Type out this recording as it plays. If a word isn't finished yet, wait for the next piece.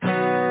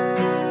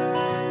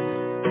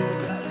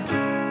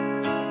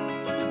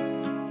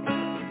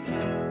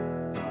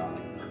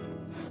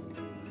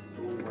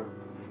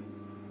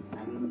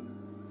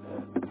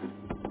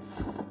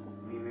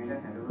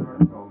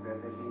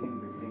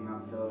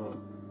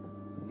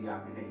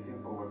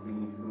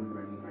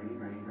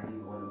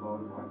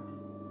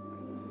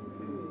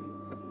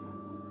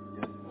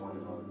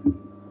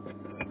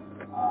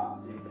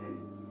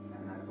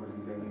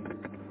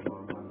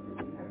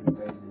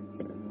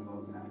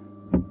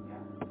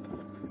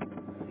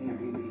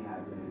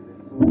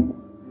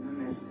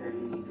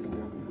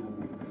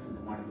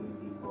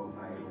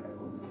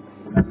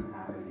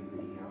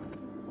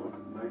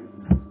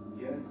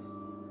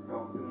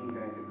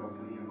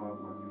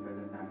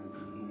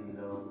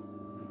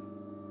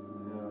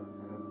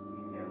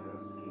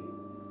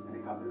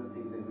couple of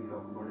things that we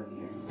talk about at the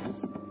end. I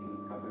think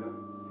a couple of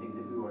things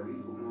that we've already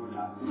spoken about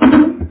last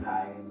week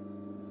apply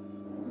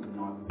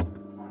not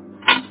on.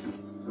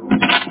 So,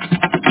 we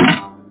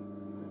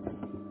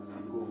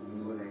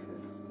go like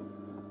this.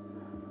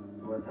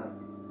 What's up?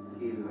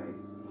 Scale wise.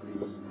 What do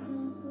you think?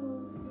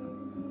 So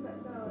basically, the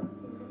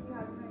thing that we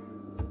had in mind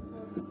was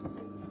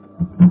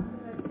on the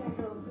website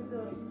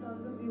in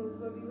terms of views.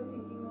 What we were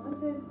thinking was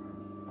that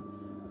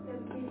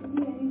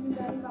basically any view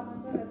that will come on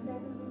the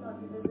website will be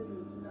sorted as a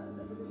view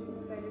because we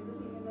embedded the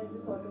thing and then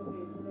just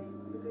auto-play.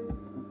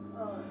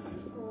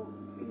 So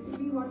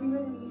basically what we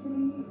were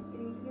initially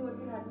what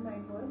we had in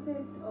mind was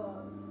that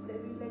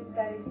we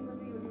directly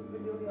put the YouTube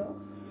video here,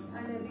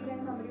 and every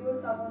time somebody would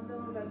come on the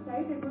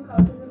website, it would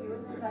count as a view,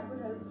 and that would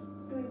help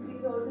to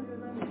increase all the views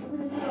on YouTube,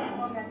 and it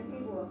would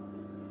organically go up.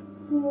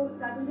 So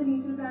that was the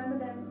initial plan, but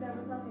then there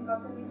was some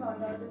hiccups and we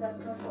found out that that's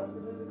not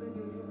possible because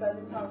YouTube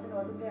doesn't count an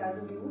autoplay as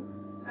a view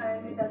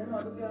and it doesn't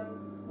autoplay on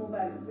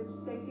mobile, which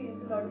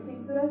changed a lot of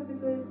things for us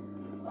because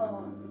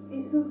so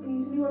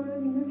initially what we were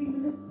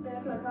thinking is there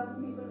are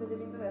 12,000 people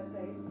visiting the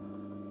website,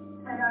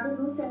 and out of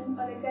those 10%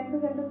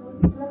 of those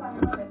people are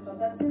coming on desktop.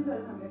 That's still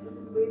 1,200, which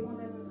is way more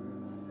than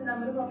the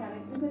number of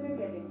organic views that we're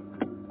getting.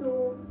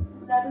 So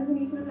that was the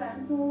initial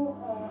plan. So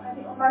I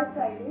think by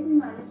Friday we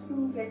managed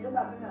to get this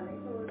up and running.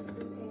 So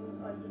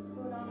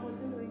so now what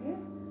we're doing is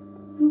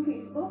through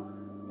Facebook,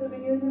 the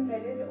video is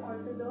embedded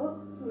onto the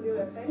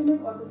studio website and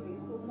it's autoplay.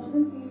 So more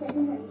than 3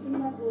 seconds,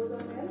 anything that goes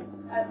on there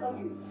as a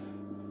view.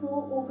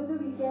 So over the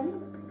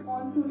weekend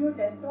on studio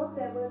desktop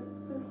there were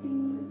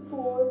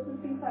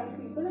 55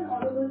 people, and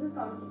all of those are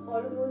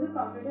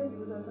counted as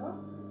views on the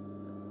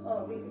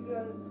basically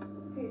on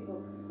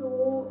Facebook.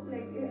 So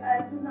like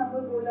as this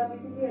number goes up,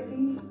 basically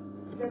every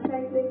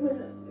website click will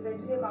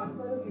eventually account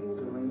for a view.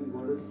 So when you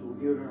go to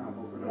studio and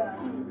open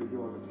up the video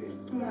autoplay.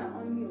 Yeah,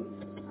 on mute.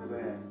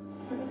 Where?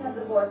 It's at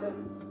the bottom.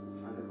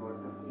 At the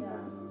bottom. Yeah.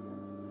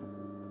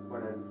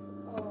 What else?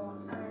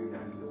 Have you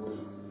done to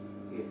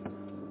scale?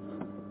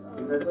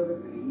 You guys will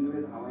agree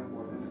with how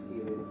important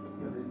scale is.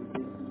 Because you just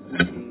keep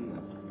saying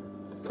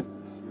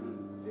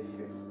this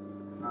shit.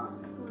 So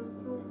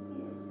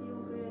SEO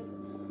with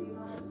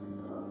Srivat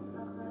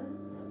Nakhal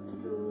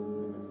to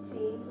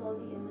change all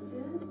the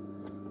images,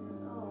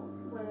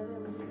 whatever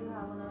images we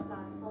have on our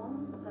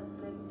platform, that's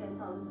like 10,000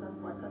 plus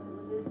podcast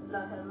images,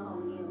 plus I don't know how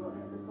many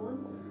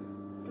episodes,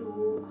 to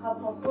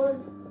Hubhopper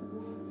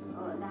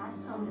dash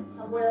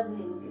somewhere the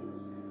name of the image.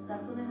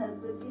 That's going to help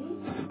with the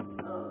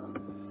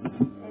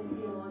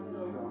SEO on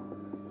the,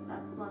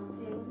 that's one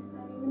thing.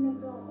 And even if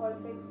the alt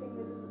text thing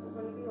is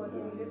going to be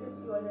automated,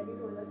 you already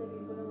told us that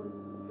he's going to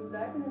do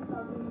that, and it's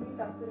not going to be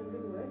tough for him to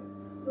do it.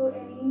 So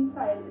any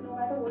file, no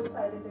matter what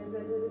file it is,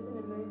 whether it's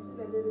an image,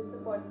 whether it's a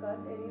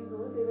podcast, any of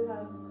those, they will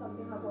have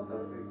something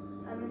Hubhopper,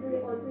 and it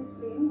will also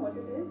explain what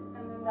it is,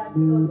 and then that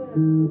will also help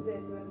you with the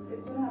SEO.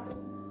 It's going to happen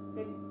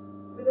like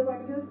with the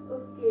point of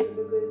scale,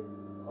 because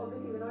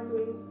obviously we're not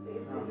doing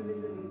it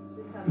individually,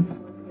 it's just happening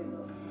all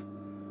together.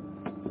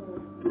 So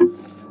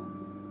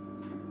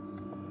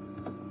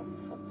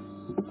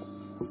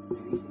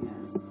Anything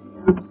else?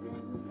 Yeah,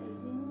 then I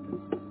think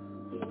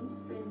James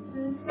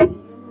Prince's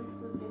video was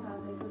good. They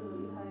have like a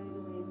really high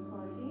domain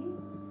quality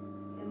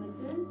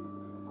images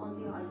on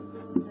the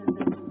articles, and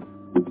then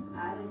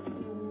add a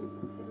few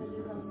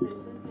images on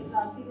Pinterest. Like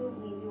last video was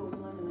mainly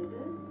working on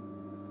images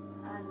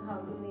and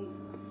how to make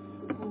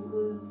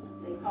Google,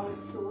 like how it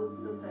shows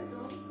look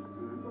better.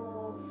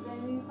 So then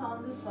we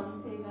found this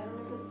one thing, I don't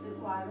know if it's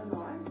required or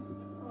not.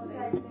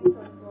 tightening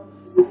search box.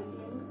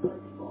 Tightening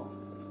search box.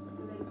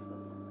 Like,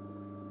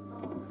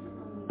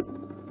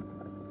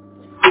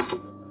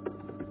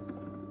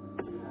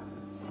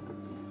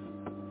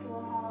 so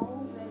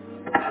how when we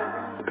were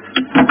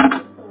opening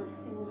the search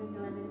thing over here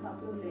and then a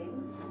couple of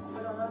links,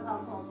 but on our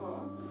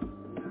Hubhopper,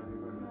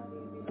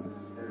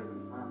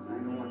 I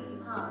know what it is.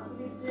 so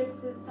we click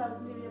this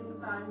doesn't really have any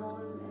pan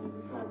on, and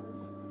this doesn't,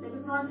 like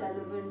it's not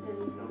relevant, and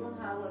you don't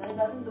have one, it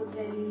doesn't look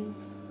very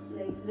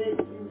like rich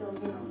in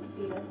terms of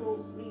data. So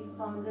we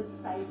found this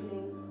site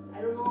link. I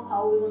don't know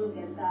how we're going to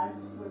get that,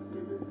 but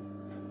we're just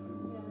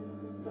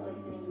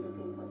searching,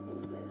 looking for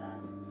things like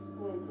that,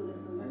 going through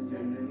different. And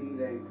generally,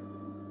 like,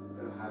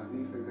 have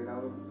we figured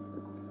out,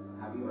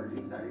 have you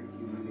already started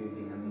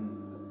accumulating? I mean,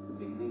 the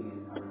beginning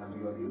is, have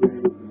you already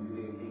started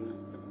accumulating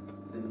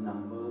the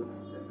numbers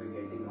that we're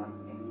getting on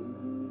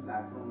any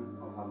platform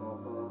of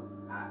Hubhopper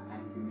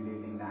and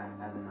accumulating that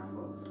as a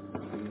number?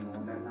 Do you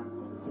know that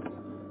number?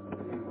 It's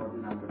an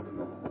important number to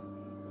know.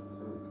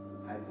 So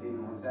I'd say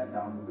note that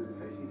down, because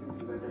especially since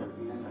you guys are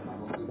looking at the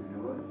Hubhopper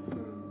universe,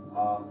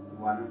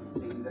 one of the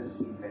things that's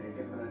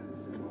imperative for us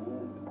is to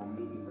know how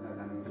many people are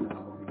coming to the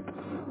Hubhopper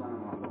universe, not one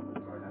of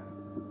Hubhopper products,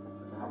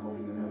 but the Hubhopper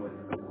universe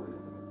as a whole,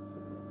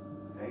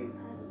 right?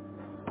 And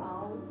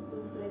how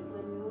is like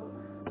when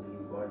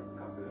You've got a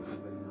couple of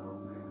people now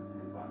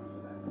and one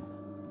for that.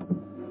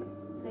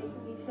 like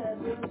we share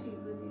the sheet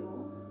with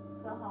you,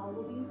 so how do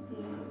we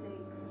see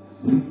like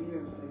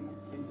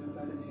It's just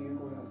that the GA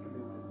code has to be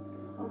on.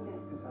 okay.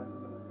 It's as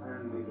simple as that.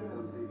 And with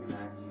also you can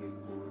add GA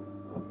code.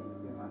 Okay.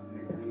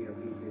 Literally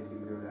every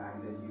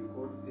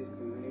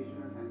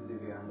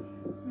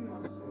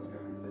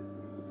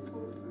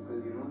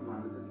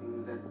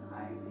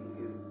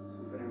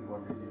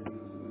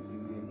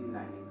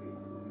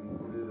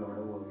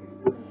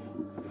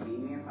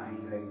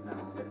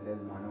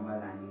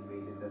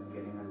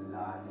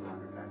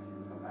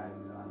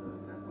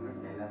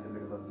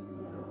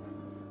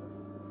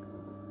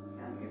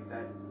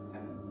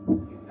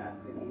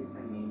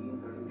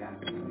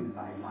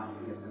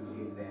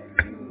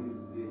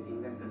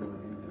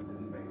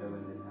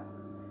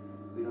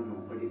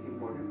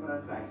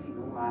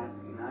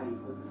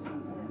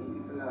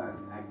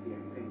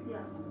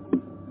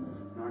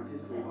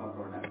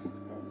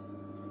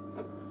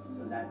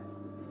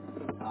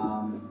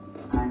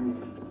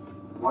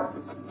what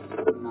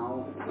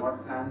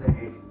plans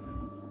ahead?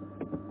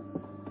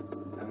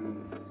 I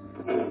mean,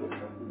 if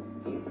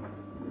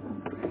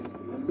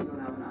you don't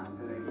have an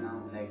answer right now,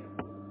 like,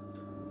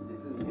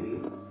 this is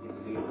great. It's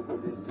great to put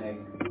this,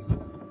 like,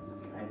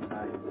 as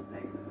far as,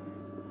 like,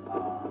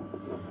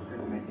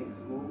 cosmetics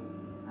go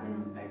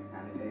and, like,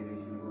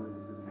 sanitization goes,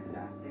 this is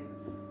fantastic.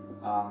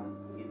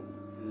 It's,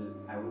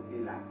 I would say,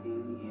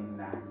 lacking in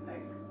that,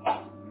 like,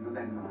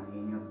 that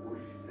non-linear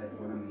push that's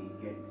going to make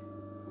it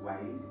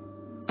wild.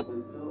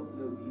 Also,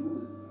 the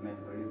views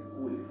method is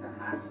cool. It's a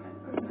hash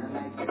method. And I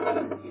like it.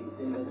 It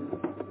still doesn't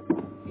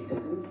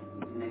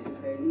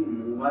necessarily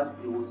move us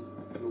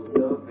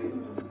closer very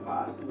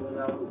fast towards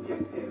our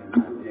objective. And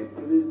our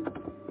objective is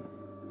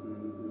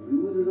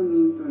views is a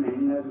means to an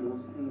end, as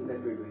most things that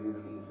we're doing is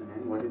a means to an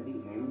end. What is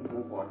the end?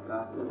 More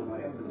podcasts or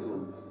more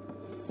episodes.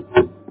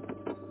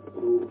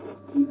 So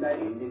keep that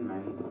end in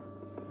mind.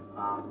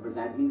 But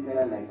that being said,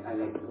 I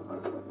like the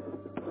part of it.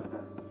 What's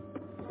that?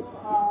 So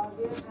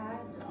we have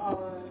had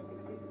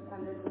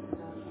 6,600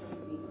 visitors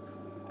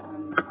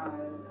on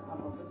our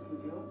Hubhopper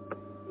studio.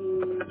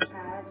 We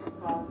had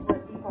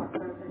 30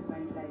 podcasts that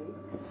went live,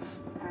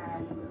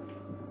 and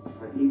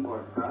 30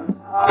 podcasts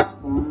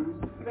from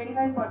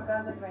 25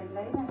 podcasts that went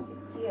live and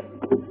 60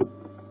 episodes.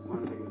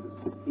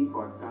 60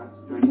 podcasts,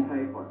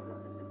 25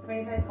 podcasts.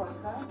 25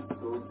 podcasts.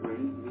 So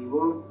we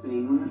were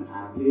playing on an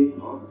average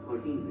of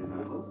 13,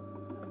 remember?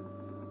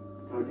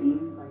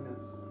 13 sign-ups.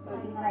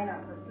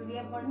 So we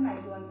have gotten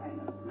 91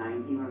 sign-ups.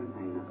 91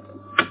 sign-ups.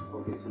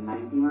 Okay, so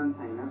 91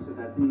 sign-ups, so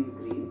that's an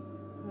increase.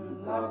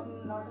 Not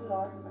a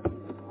lot, but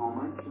how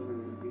much of an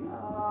increase?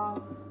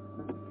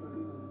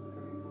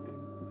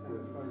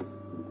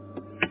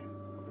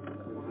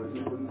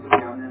 30-40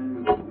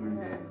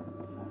 there.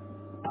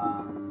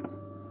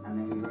 And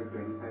then we got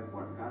 25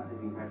 podcasts and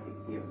we had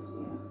 60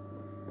 episodes.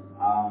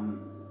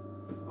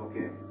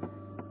 Okay.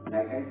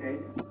 Like I said,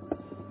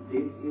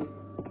 this is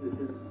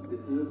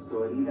a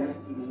story that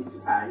needs to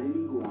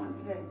parallelly go on.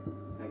 Right.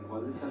 Like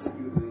all the stuff that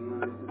you're doing on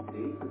this is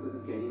great because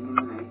it's getting in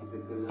a nice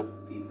circle of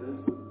people.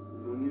 So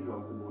don't need to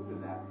rock the boat with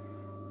that.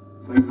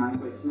 But my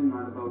question is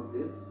not about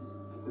this,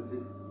 because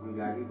this, I'm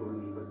glad you told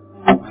me, but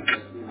my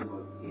question is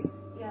about scale.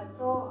 Yeah,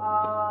 so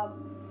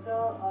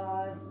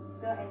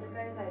the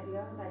enterprise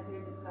idea that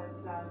we discussed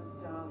last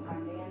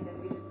Monday, and then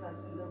we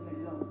discussed in the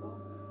middle also.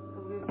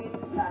 So we've been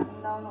tracking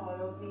down all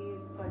of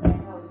these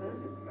content houses.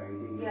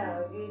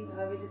 Yeah, we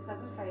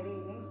discussed it Friday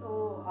evening.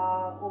 So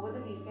over the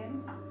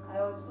weekend,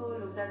 I also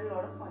looked at a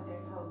lot of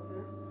content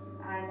houses,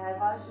 and I've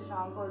asked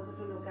Shashank also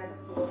to look at a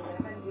few of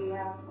them, and we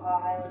have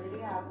I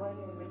already have an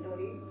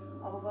inventory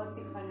of about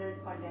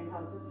 600 content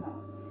houses now.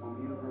 How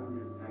many of them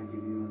did I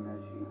give you on that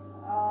sheet?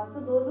 So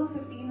those were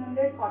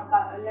 1,500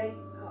 podcast. Like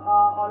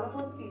all of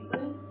those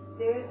people,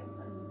 their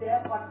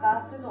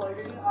podcast is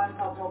already on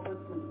Hubhopper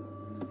Studio.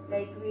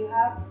 Like we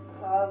have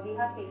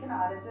taken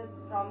RSS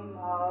from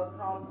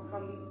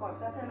these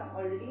podcasts and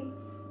already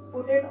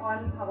put it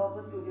on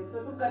Hubhopper Studio. So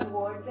to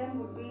convert them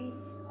would be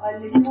a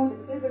little more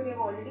difficult, but we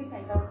have already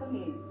sent out the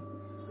mail.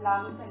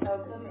 Lamu sent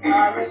out the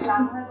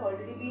Lamu has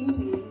already been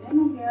mailing them,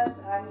 and we are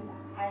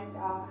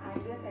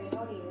sending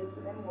out emails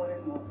to them more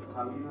and more.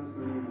 How do you know it's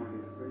going to be more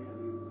difficult?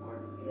 Have you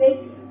got Like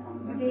information from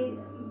them?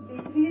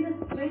 basically the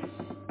switch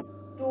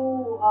to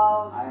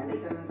I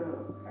understand at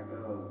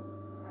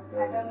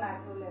a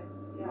macro level.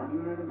 Yeah. Not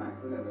even at a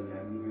macro level.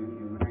 I mean, when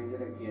you humanize it,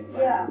 like, yes, Yeah.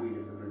 that would be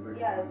difficult. But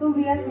Yeah, so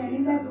we are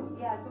sending them.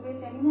 Yeah, so we're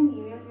sending them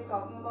emails. We're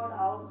talking about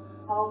how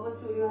Hubhopper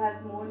Studio has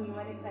more new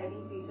and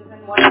exciting features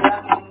and what they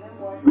are giving them,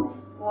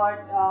 what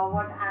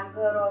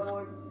Anchor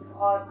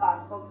or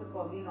Castbox would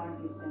probably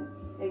not give them.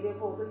 Like we're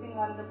focusing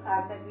on the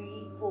fact that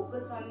we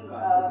focus on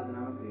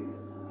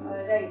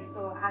right.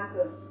 So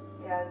Anchor.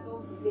 Yeah.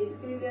 So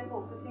basically, we are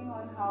focusing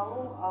on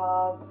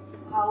how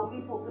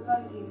we focus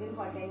on Indian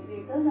content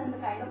creators and the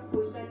kind of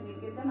push that we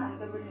give them.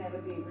 Anchor will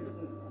never be able to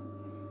give them.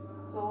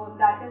 So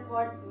that is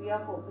what we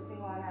are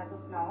focusing on as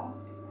of now.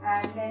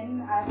 And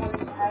then I've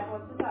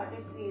also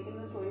started creating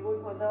a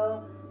storyboard for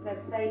the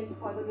website,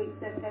 for the big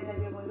website that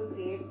we are going to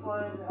create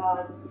for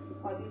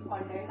these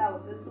content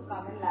houses to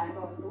come and land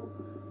onto,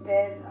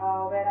 where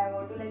I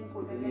want to like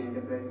put in. The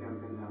enterprise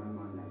campaigns haven't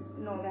gone live.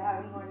 No, they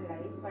haven't gone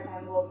live, but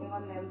I'm working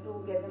on them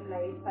to get them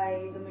live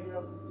by the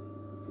middle of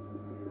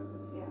this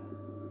week. Yeah.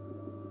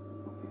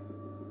 Okay.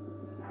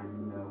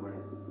 And what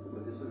else? So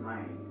this was my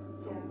idea.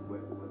 So Yeah.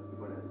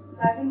 what else? So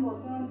I've been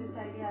working on this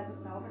idea as of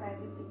now, but I've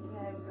been thinking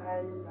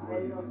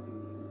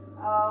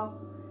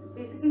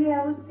basically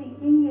I was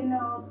thinking in a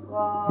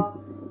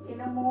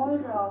more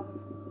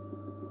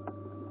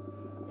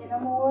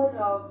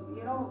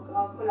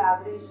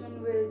collaboration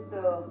with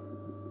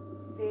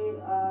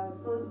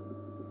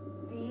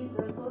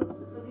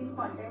these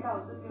content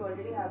houses. We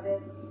already have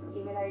their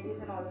email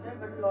IDs and all of that,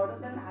 but a lot of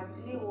them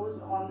actually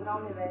host on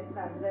ground events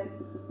rather than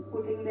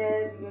putting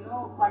their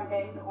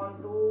content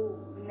onto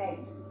net,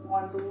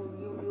 onto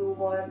YouTube,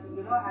 or as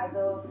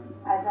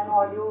an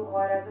audio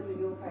or as a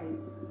video file.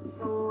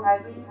 So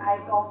I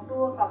talked to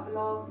a couple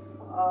of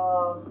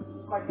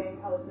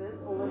content houses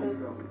over this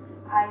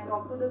and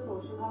talk to the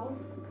social house.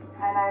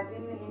 And I've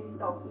been in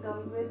talking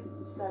terms with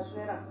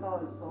Shashwar Raksa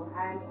also.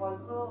 And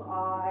also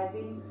I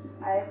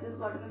have just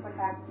gotten a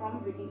contact from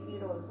Witty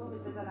Feed also,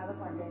 which is another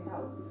content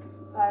house.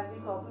 So I've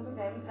been talking to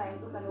them, trying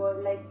to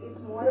convert, like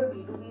it's more a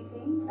B2B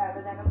thing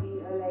rather than a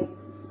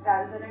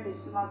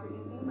digital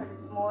marketing thing, but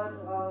it's more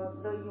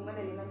the human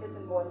element is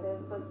involved there,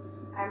 because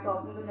I'm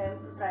talking to them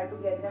to try to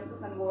get them to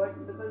convert,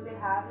 because they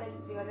have like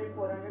 300,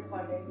 400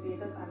 content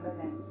creators under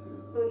them.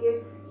 So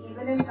if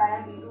even if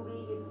via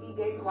B2B, if we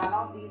get one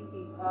of these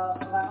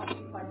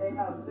content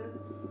houses,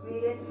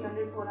 we get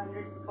 300,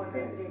 400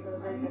 content creators.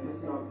 I need to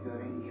stop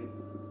hearing it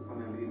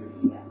from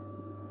everybody. Yeah.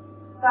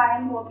 So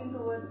I am working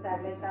towards that.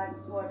 Like that's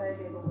what I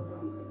did over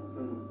the weekend.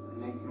 So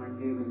next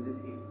Monday will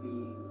this if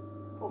we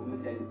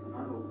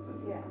not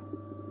hopefully. Yeah.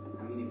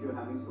 I mean, if you're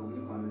having so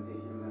many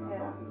conversations, we're not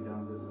talking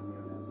down to so many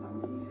of them.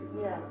 Somebody should.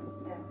 Yeah.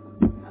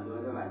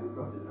 Otherwise, the value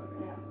prop is up.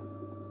 Yeah.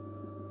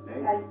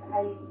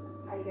 Right?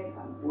 I'll get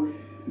some. Push.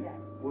 Yeah.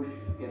 Push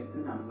gets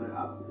the number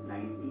up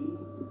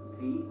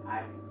 93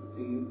 at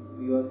 3.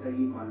 We all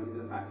study economies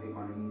of factor,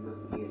 economies of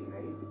scale,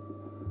 right?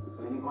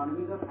 So in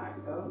economies of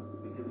factor,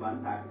 which is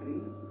one factory,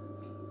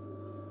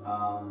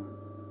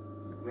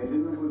 we're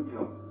doing a good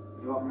job.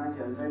 जो अपना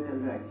चल रहा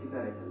है अच्छी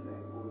तरह चल रहा है.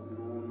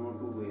 No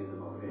two ways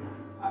about it.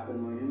 Our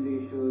conversion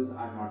ratios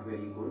are not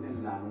very good, and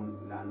Lanu is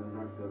not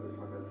sure to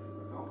sort of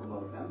talk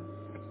about them.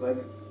 But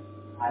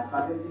as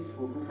far as this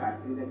photo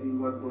factory that we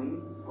got going,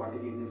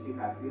 cottage industry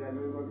factory that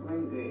we got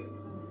going, great.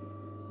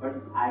 But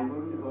I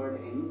haven't heard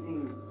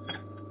anything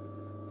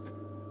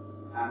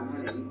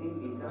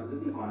in terms of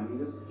the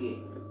economies of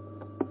scale.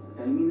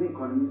 Tell me the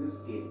economies of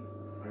scale.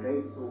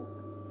 Alright, so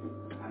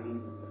I mean,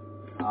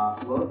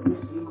 work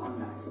this week on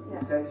that.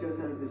 Set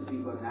yourself this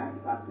week on that.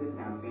 Start this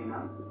campaign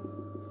up.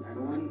 I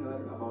don't want to hear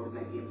about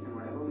like ifs and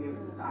whatever. We have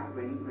to start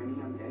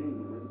 2020. I'm telling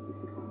you,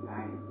 it's come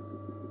back.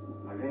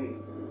 Alright.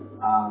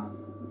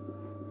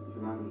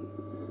 Shubhangi.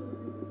 So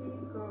this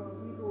week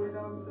we rolled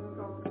out the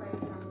top 5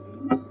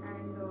 campaign,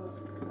 and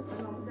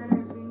along with that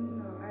I've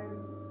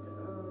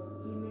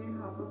emailed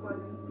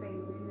HarperCollins,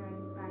 Penguin and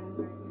Time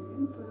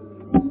Magazine for a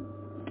meeting,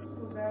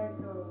 so that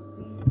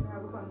we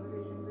have a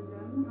conversation with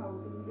them. How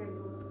can we get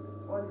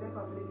all their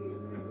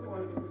publications into all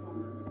those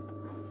formats?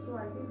 So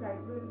I think that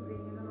will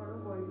bring in a lot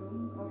of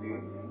volume of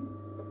content,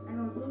 and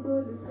also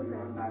the list of I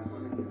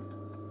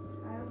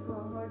have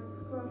heard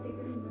from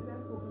taken emails.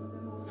 I've spoken to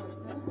them over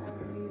WhatsApp.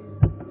 I've mailed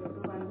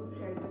the one who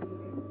shared the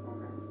email,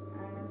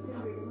 and I'm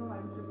still waiting for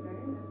one reply.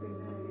 I've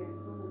pinged her again,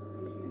 so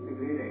hopefully she. It's a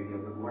great idea,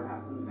 but what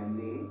happens when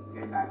they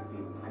get back to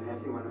you? And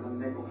let's say one of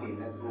them said, okay,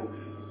 let's go.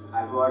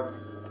 I've got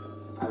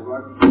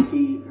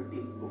 50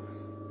 books.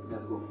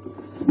 Let's go. So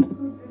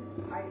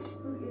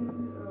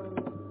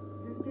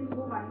this can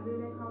go one way,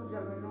 like how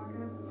Juggernaut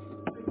has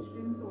pitched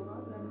in so far.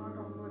 So I'm not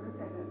talking about the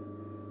seller,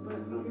 but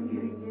we can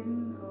bring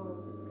in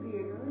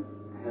creators.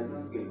 That's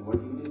not scale.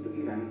 What you need to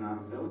be running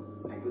after,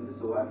 like with the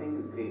SOA thing,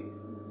 is great.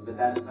 But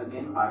that's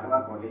again part of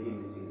our cottage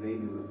industry. Very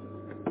beautiful.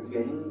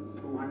 Getting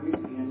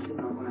 200, 300 is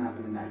not going to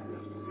happen in that way.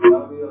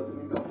 SOA we also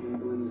been talking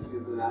to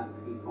industry for the last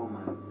 3-4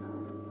 months now.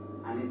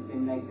 And it's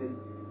been like this.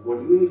 What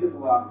you need to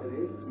go after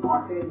is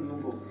not a new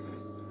books.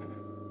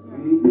 You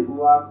need to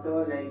go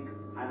after like,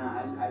 and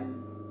I'll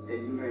tell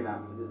you right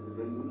after this,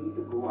 but you need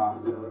to go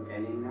after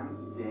telling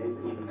them there's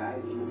a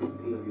entire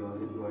inventory of yours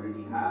that you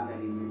already have.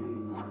 That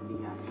inventory is not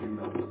being actioned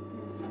on.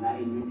 And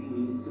that inventory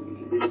needs to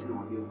be exist in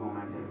audio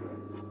format as well.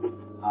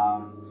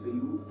 So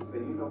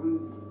when you're talking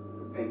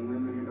to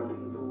Penguin, when you're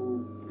talking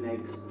to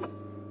like,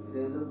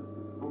 there's a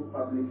book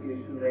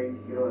publication right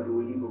here,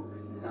 Rolly Books.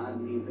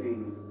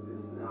 Neighboring,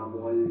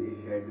 wall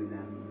is shared with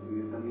them.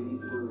 Somebody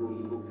needs to go to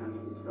Rolly Books,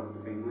 somebody needs to talk to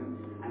Penguin,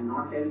 and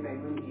not tell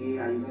Penguin, hey,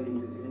 are you guys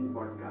interested in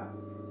podcast?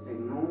 Like,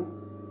 no,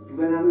 you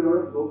guys have a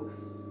lot of books.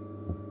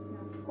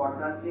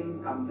 Podcasting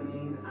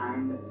companies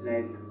and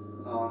like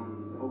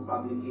book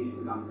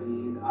publication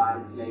companies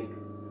are like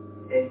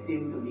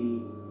destined to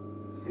be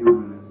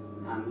synonymous.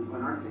 Or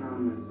not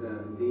synonymous,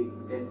 they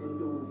destined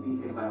to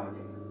be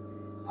symbiotic.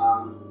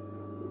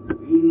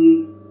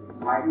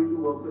 Why don't you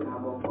work with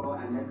Hubhopper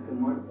and let's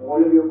convert all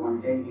of your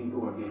content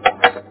into audio?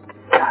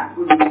 That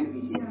would be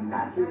efficient.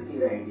 That should be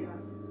the idea.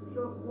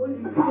 So whole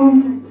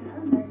information that we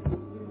have, that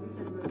will be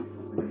converted.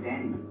 But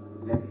then,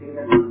 let's say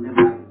that one of them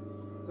buy.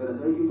 So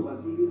otherwise you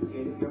also feel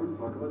scared if you haven't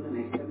thought about the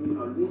next step.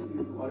 You always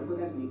call for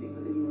that meeting,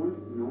 but then you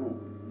won't know.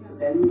 So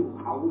tell me,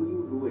 how would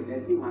you do it?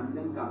 Let's say one of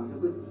them comes,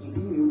 because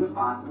keeping you the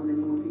fast one, then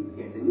you won't feel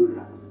scared. Then you'll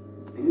run.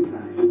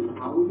 So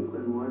how would you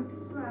convert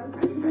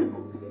 35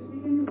 books? If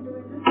we can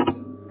implement the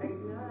same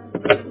idea as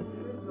we are doing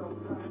with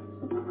Blogstar,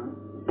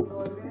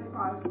 all their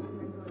fast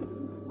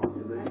methodology, I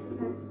think that's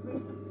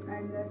quick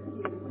and that's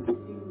scalable.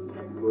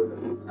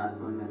 That's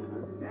one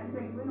method. And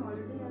Penguin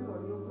already has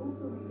audiobooks,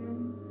 so we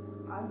can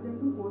ask them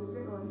to post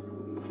it on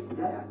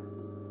Studio.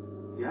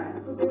 Yeah.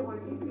 So they've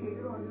already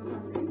created audio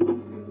content, we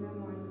bring them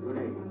on. Good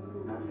idea.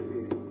 That's a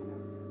great idea.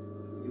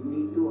 You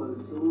need to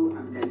also,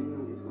 I'm telling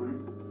you, it's going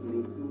to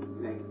make you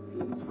like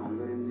feel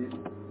stronger in this.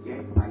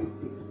 Get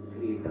 5-6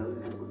 creators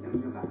and put them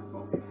in your back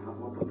pocket.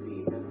 Hubhopper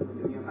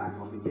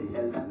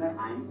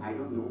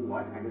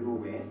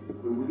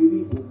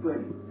people.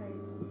 Right.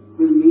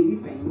 Because maybe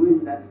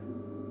Penguin, that's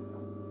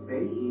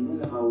very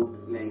anal about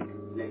like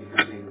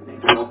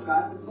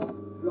broadcast is for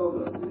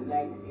bloggers. It's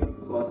like if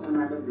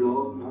Gotham had a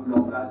blog,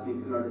 broadcast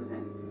makes a lot of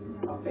sense.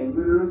 A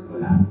Penguin or a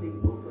Scholastic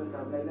book or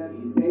stuff like that,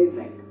 these guys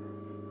like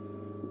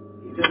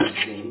it's just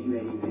very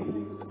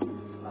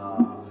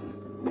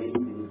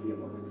finicky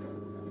about it.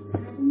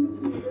 And I think the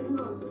creators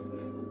will also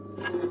feel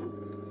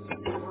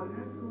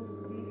honored to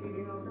be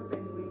reading out the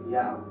Penguin.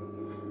 Yeah,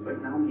 but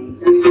now make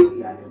that a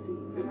reality.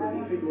 Because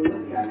if it was a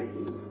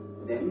reality,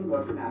 then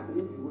what would happen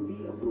is you would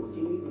be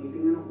approaching these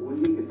meetings in a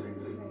wholly different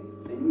way.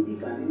 Then you would be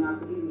running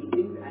after these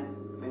meetings, and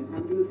when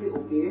somebody will say,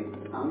 okay,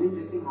 sounds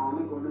interesting, how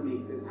am I going to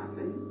make this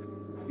happen?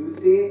 You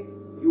say,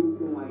 you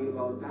don't worry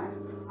about that.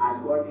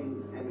 I've got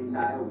an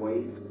entire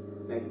voice.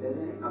 Like there's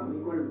a company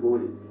called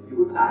Goal. You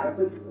could tie up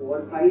with 4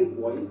 or 5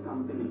 voice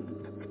companies.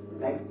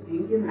 Like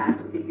think in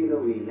that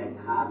particular way. Like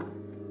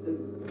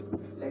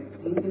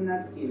think in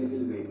that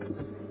scalable way.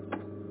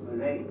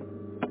 Alright?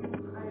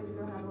 I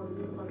don't have all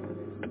these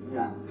conversations.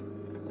 Yeah.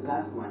 So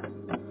that's one.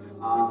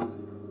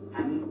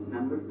 And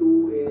number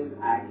 2 is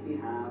I actually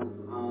have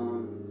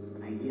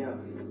idea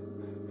for you,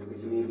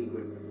 which may be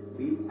good.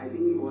 I think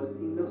we've all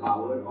seen the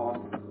power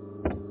of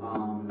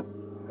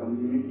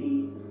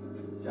community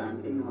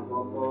chanting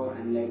Hubhopper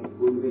and like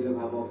goodwill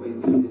of Hubhopper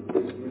in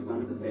this is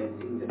one of the best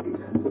things that we've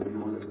done in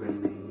all of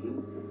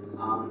 2019.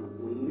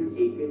 We need to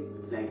take it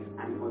like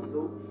and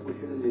also push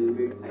it a little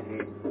bit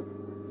ahead.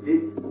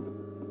 This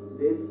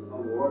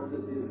award,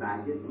 this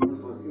badges was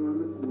possibly one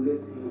of the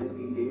coolest things that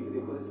we did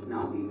because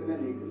now people are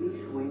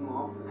literally showing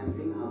off and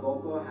saying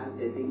Hubhopper has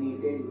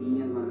designated me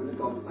as one of the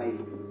top 5.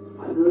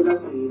 Others are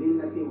craving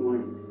that they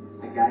won't.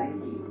 I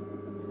guarantee you.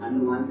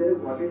 And the ones that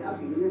have got it are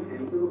feeling a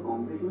sense of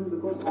accomplishment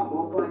because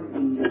Hubhopper has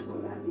been here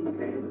for that's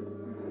incredible.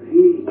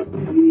 Really,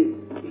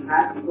 really. In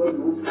fact, because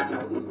no flat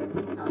out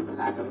expecting, some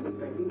flat out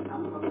expecting,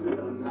 some people to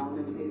turn around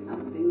and say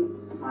something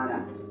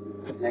smart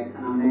like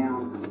Anamaya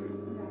or something.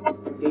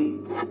 Okay.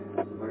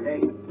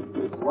 Alright.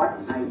 What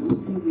I do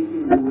think we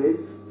can do is,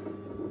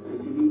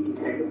 which will be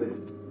incredible,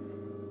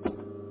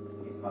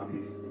 is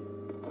publish.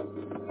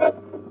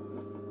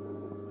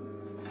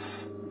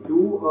 Do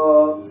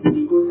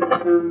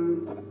ecosystem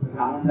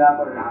roundup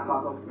or wrap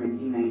up of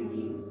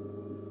 2019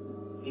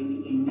 in the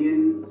Indian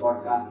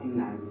podcasting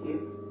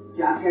landscape.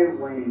 क्या क्या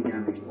हुआ है India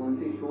में, कौन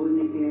से shows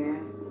निकले हैं,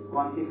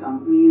 कौन सी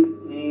कंपनीज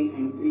ने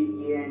एंट्री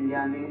की है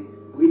इंडिया में,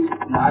 which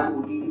large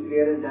OTT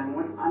player has done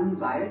what,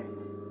 unbiased.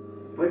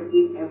 But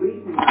in every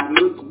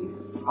scenario, these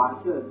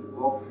bastards,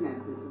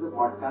 Voxnest, this is a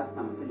podcast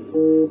company,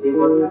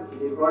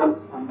 they've got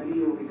somebody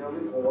over here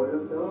with all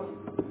of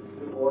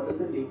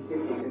the links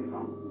they've taken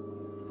from.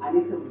 And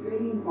it's a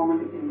very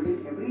informative thing, but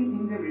in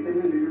everything they've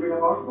written a little bit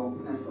about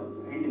Voxnest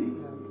also, ending.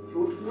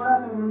 So थोड़ा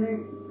सा उन्होंने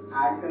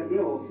add कर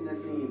दिया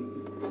Voxnest में,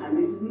 and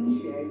this is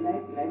being shared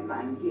like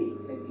pancakes,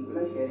 like people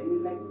are sharing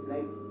it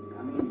like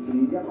I mean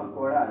Ninja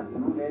Pakoras,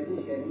 they're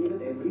just sharing it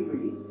with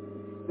everybody.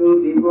 So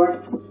they've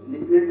got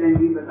listener trend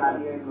भी बता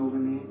दिया इन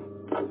लोगों ने,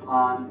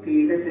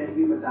 creator trend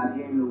भी बता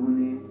दिया इन लोगों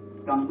ने,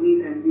 company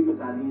trend भी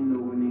बता दिया इन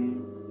लोगों ने.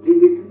 They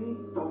literally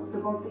talked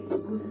about the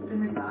ecosystem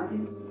at large,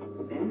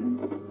 and then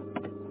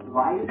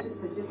why is it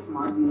such a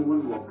smart move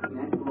on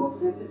Voxnest?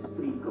 Voxnest is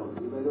Spreaker.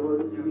 You guys have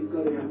heard of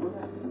Spreaker, remember?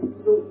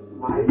 So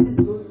why is it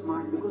so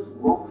smart? Because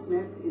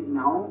Voxnest is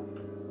now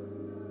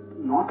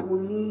not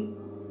only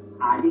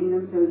adding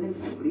themselves in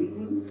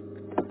everything,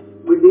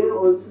 but they are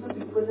also the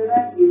people that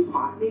are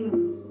imparting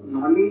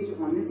knowledge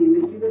on this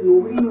industry that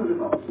nobody knows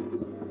about.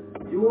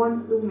 You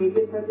want to make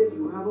it such that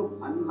you have an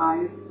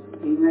unbiased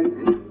thing like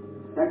this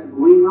that's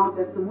going out,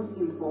 that's the most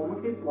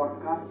informative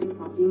podcasting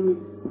fucking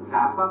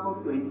wrap up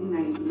of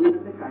 2019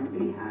 that the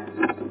country has,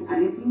 and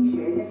it's being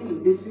shared like an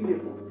industry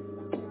report.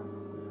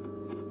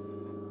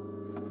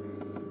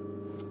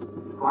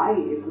 Why?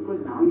 It's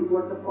because now you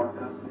got the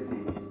podcast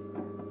attention.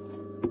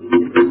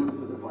 Indian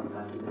for the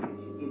podcast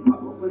attention. If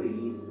Hubhopper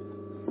released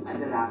as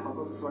a wrap up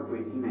for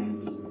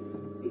 2019,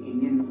 the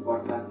Indian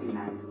podcasting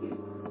landscape,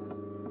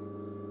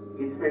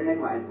 it spread like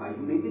wildfire.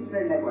 You make it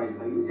spread like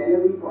wildfire. You tell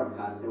every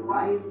podcaster.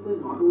 Why?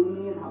 Because not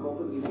only is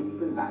Hubhopper giving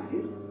people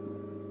badges,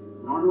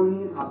 not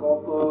only is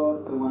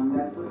Hubhopper the one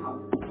that's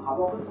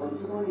Hubhopper is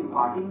also the one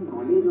imparting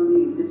knowledge on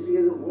the industry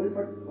as a whole,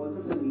 but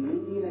also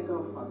conveniently like a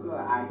fucker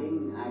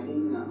adding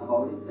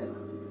about itself.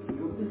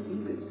 You have to see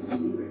this,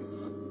 believe it.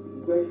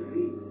 You guys should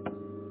read.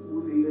 Who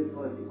read it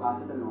first? You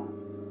pass it along.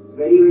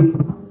 Very, very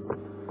smart.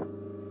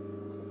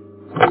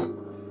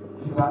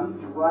 Once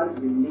you are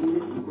building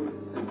this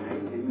ecosystem,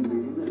 right, and you're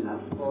building the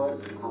love for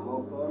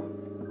Hubhopper,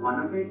 one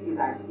of it is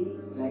actually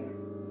like,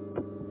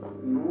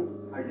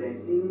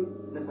 addressing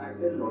the fact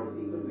that a lot of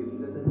people believe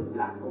that there's a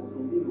black box,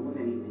 nobody knows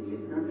anything.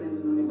 Listener trends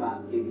उन्होंने बात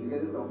की. These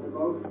guys have talked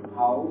about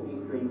how in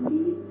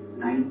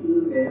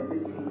 2019 there have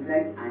been things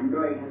like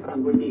Android has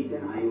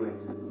overtaken iOS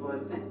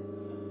first time.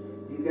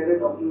 These guys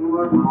are talking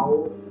about how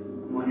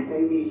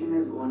monetization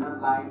has gone up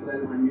by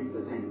 1200%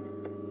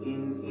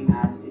 in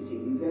ad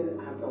stitching. These guys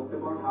have talked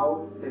about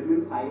how there have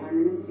been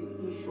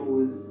 560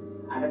 shows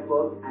and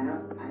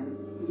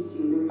each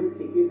individual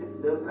ticket,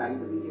 the price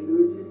of each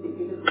individual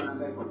ticket is gone up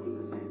by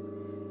 40%.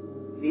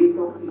 They've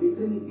talked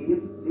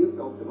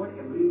about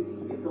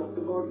everything. They've talked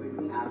about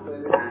between Apple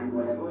and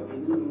whatever,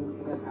 any new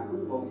thing has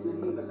happened. Box ने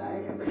ये बताया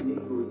appendix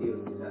होती है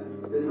उसके साथ.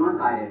 It's not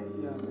biased.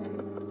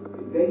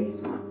 Very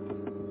smart.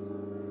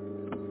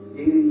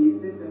 They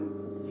released this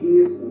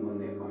genius move on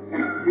their part.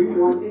 We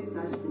wanted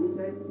such proof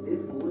that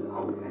this goes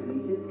out and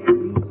reaches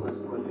every first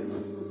person,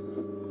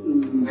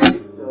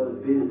 investors,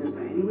 business,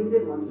 anybody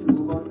that wants to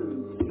know about the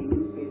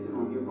streaming space and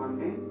audio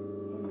content,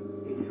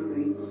 it should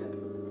reach them.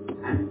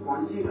 And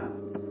पहुंचेगा.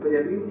 But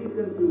everybody's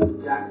confused.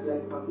 Jack's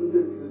like fucking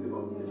confused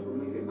about this. Don't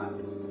make it bad.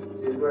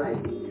 This is what I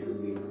think it should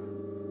be.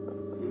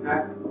 In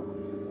fact,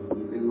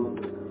 you can work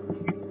with them. I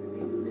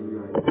think you'll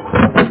enjoy it.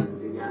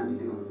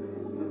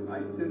 I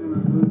still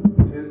remember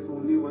there's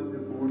only one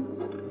report.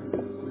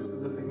 This is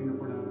the second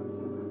report I have.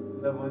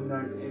 The one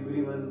that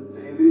every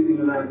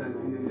single person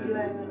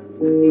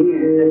The thing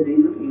is that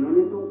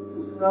इन्होंने तो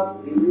उसका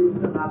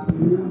बाप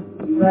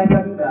EY का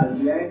भी डाल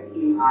दिया है,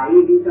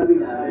 IIT का भी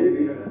डाल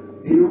दिया है.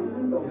 They're not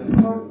even talking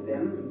about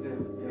them.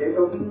 They're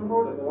talking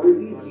about all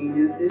these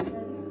geniuses.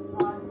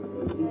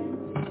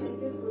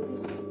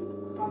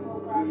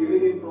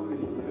 giving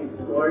information. It's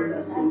called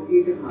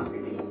associated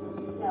marketing.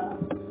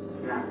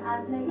 And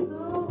like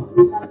so,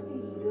 that's the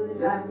video in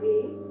that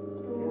way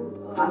to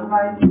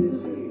unbiased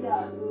industry.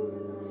 to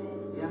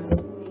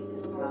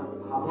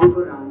How about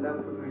a roundup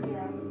for 20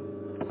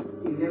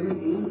 India में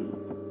नहीं,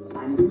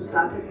 and you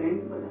start a trend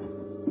for that.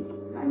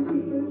 And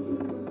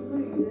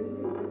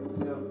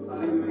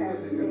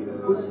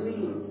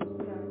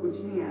कुछ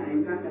नहीं है.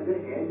 In fact अगर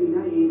है भी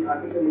ना, एक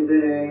आर्टिकल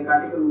इधर है, एक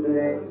आर्टिकल उधर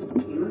है,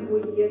 इन्होंने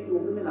वही किया कि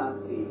open the last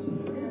page.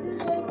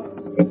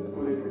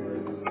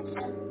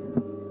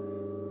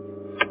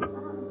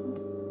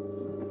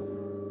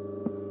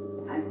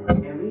 And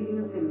everything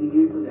is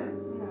convenient to them.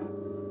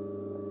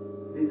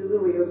 This is a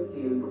way of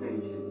scale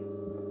potential.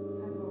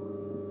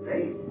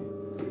 Right?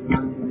 It's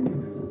not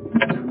significant.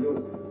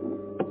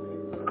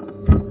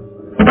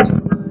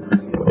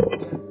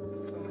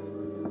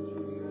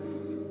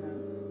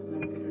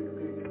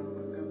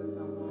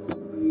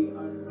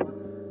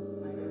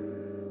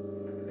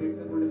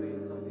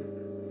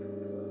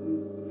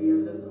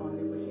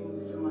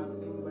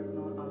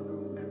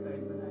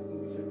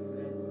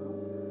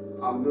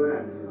 Outdoor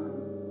ads.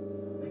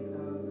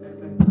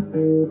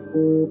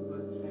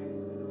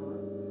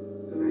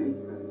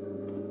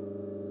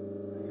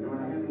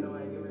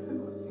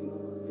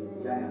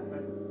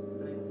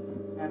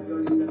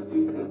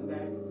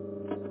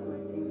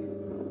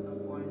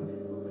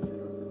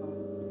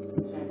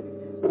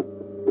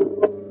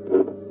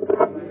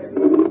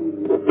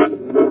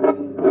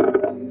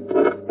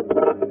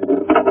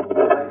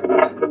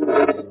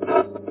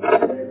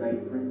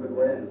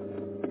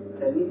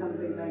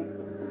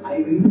 I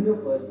agree with your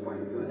first point.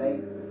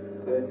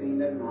 You're saying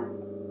that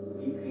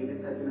we created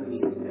such an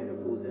amazing set of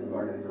tools and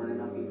products, not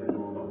enough people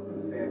know about them.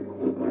 Fair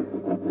point.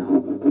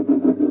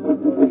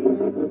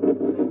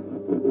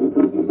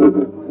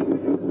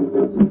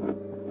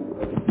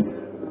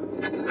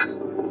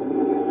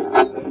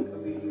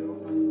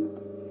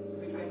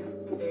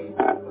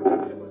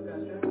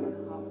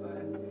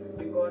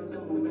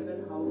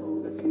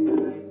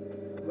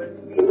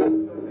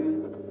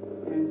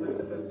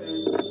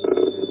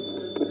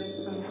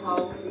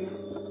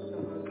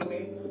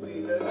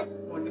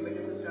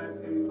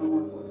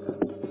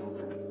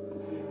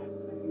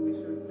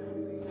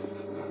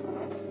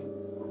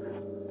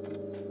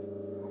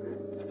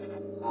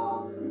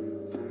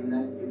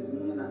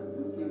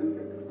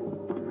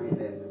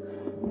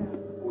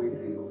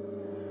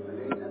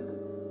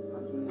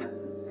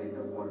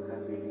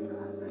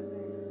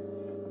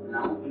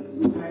 Now,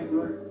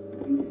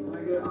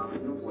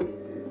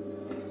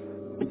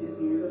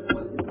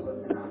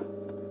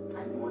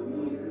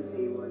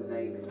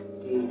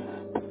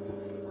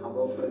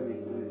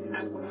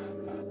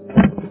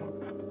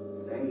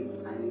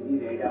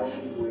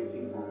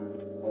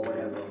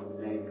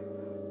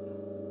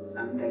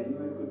 I'm telling you,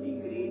 it could be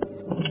great.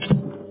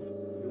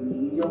 You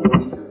need a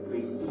voice of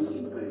 20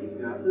 people. If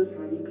you have those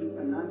 20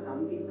 people, now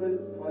some people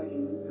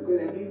because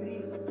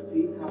everybody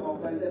treats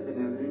Hubhopper as a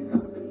benevolent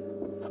company.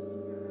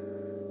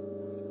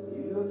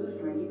 If you have those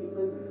 20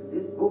 people,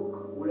 this book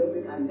would have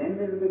been, and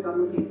then there will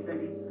become a case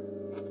study.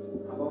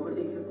 Hubhopper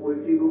takes a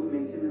poetry book,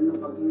 makes it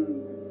into fucking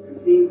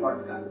 15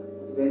 podcasts.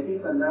 वैसे ही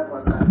 15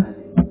 podcasts आ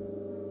जाए.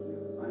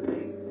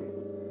 Alright.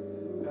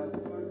 That's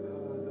what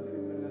the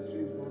film industry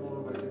is known on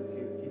a wider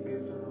scale. He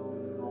based on a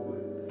novel.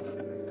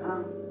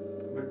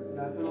 But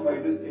that's on a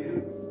wider scale.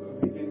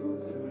 We can do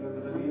similar.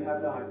 We have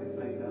the artists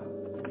like that.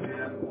 They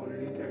have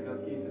already set up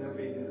कि इतना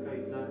pages का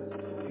इतना.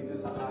 You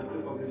just ask the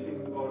publishing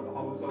or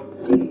house or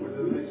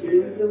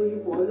So you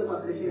call the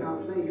publishing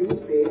house now, you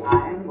say,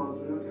 I am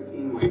working on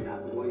 15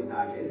 voice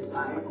artists. I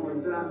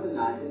also have the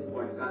largest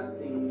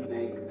podcasting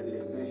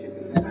listenership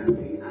in the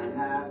country and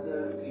I have the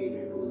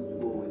creative tools to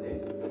go with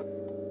it.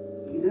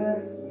 Either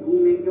you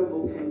make your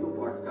books into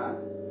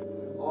podcasts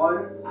or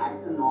at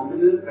a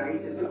nominal price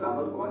just to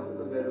cover costs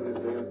because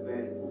we're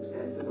obsessed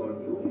with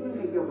audio, you will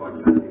make your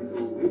podcast into,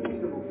 we'll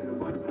make the books into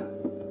podcast.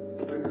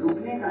 But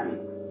रुकने का नहीं.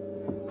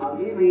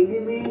 अगले महीने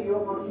में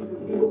you're publishing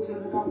 50 books in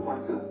the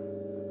podcast.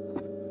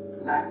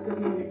 That's the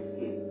next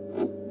scale.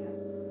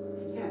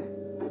 Yeah.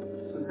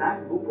 So that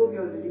book of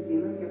yours that you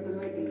came and kept in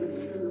my table,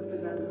 you should look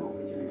at that as an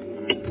opportunity.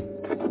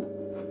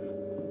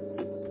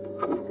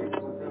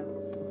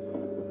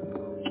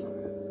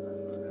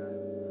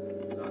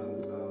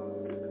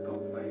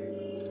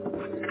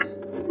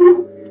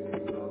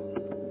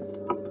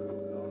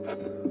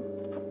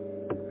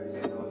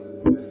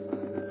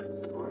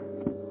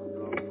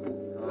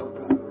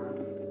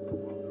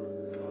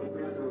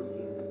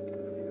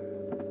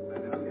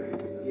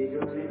 ये जो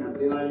हमने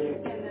 90 वाले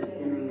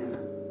नहीं है ना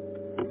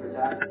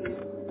 50 के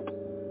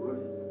good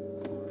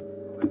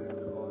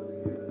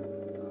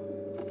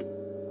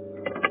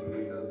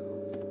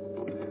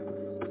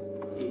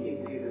एक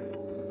creator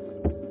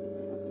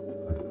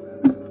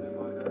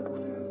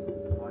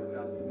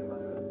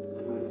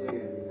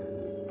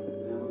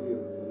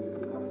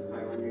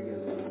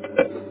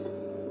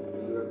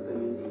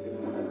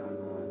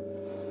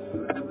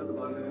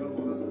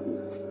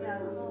Yeah,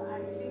 so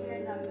actually we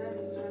had done that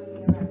internally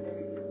in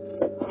activity.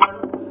 A lot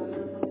of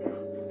members from there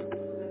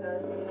with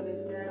us, in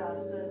which they had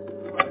asked us to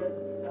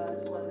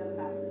call them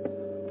back.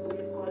 So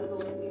we called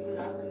those people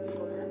up and we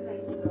told them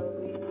like we told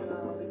them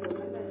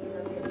that these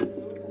are the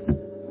attitudes and this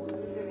is the code.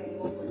 If you have any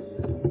more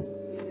questions,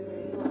 we'll be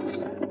ready to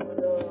answer them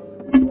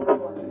over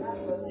WhatsApp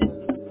or over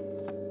Zoom.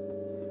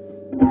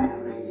 I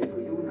have an idea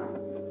for you now.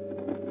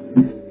 To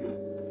help you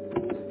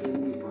in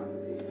these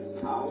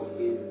conversations. How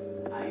is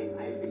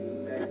I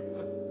believe that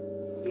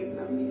if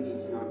somebody is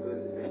reaching out to us,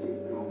 especially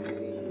if an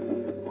organization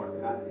needs a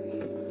podcast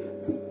creation kit,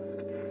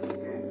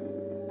 okay,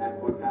 that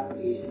podcast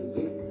creation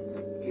kit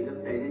is a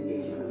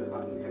presentation of the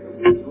fucking set of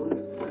videos.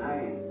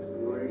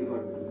 You already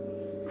got them.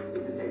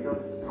 It's a set of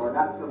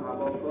products of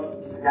Hubhopper,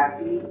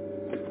 exactly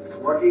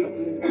what it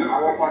is, how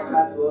a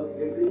podcast works,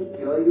 literally,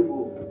 here you go.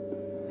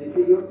 This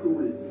is your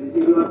tool. This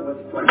is your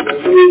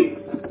whatever.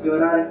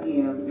 Here are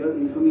your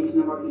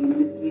information about the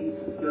industry.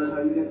 Here's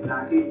how you get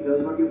started.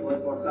 Here's what your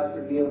first podcast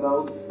should be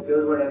about.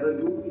 Here's whatever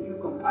you. If you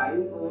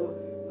compile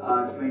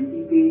a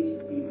 20-page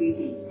PPT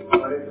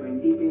or a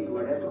 20-page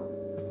whatever,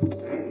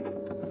 right?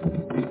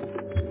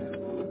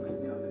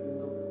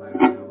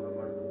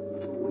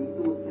 तो वही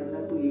तो उसके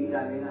अंदर तू यही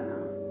डालेगा ना.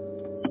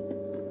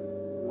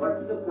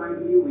 What's the point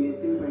of you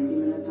wasting 20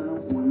 minutes on a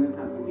phone with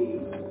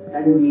somebody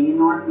that may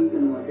not be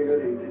converted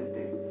or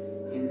interested?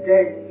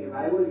 Instead, if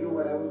I was you,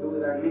 what I would do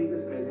is I'd make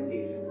this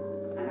presentation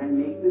and I'd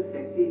make this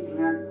sexy thing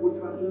and put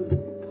fucking,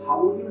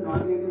 how would you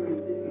not make them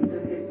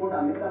interested? Put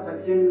Amitabh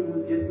Bachchan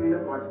who just made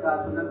a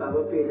podcast on the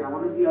cover page. I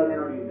want to see how they're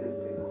not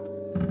interested.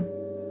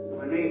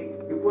 Alright,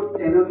 you put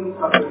 10 of these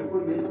fuckers, you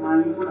put Miss Man,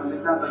 you put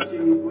Amitabh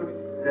Bachchan, you put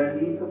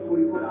Ranveer Kapoor,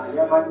 you put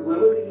Alia Bhatt,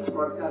 whoever making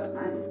podcast,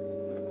 man.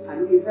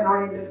 And if they're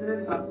not interested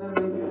in something,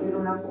 then they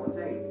don't have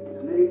foresight.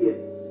 And they're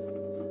idiots.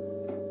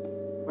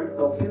 But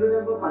talking तो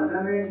जब वो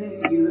 15 minute से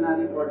series बना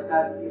the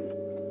podcast के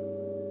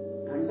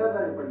घंटा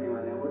फर्क पड़ने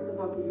वाला है. What the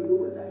fuck you do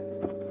with that?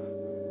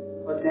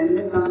 और then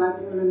they come back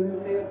to then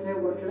say say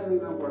what should I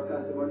make my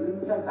podcast about? Then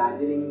you start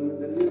badgering you,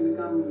 then you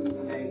become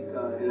like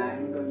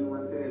reliant on you.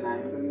 Once they're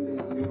reliant on you, then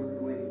you don't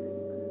do anything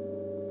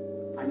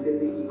until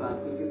they keep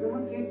asking you. तो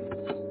मुझे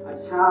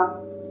अच्छा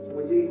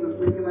मुझे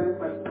equipment के बारे में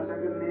पता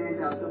करने हैं,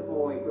 चाहते हो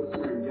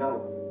इक्विपमेंट जाओ.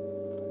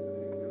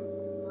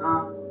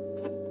 हाँ,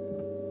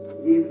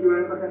 if you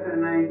want to pata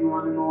karna hai, if you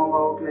want to know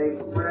about like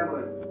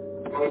whatever,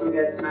 how to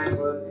get my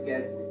first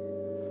guest,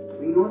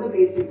 we know the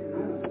basics,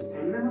 no?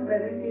 And then a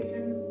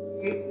presentation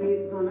takes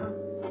place, no? Na?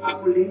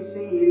 आपको link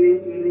चाहिए, ये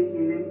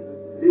link,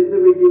 this is the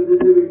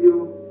video.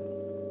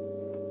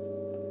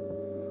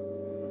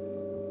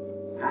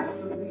 That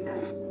should be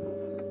done.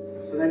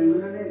 So that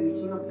even when we're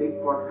reaching a big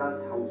podcast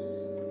house,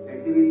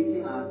 let's say we're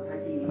reaching Aastha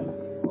TV,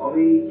 or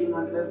we're reaching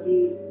मतलब कि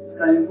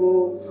कल को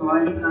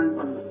सवाली खान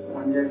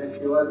पहुंच जाए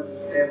और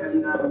सैफ अली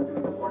खान उनके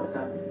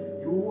podcast.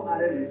 You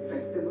are a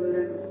respectable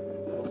and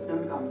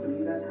awesome company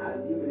that has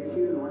the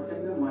ability to not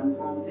send a one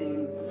form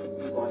saying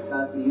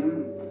podcast name,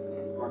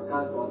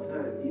 podcast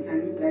author. These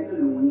send like a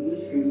lonely,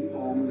 shitty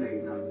form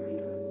right now to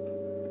people.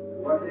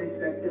 What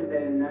respect is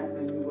there in that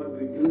when you got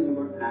videos, you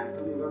got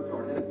platforms, you got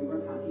products, you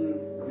got fucking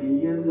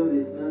millions of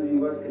listeners, you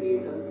got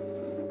creators?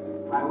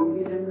 Why would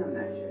we send them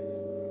that shit?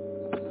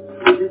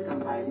 We're just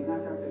compiling our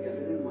stuff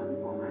together in one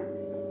format.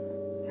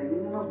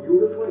 Sending them a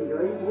beautiful,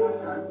 here you go,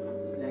 son.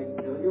 Like,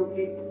 here's your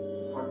kit,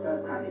 podcast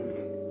starting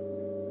kit.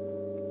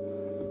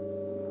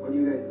 What do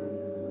you guys think?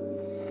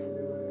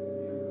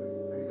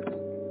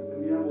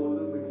 We have all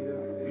the material.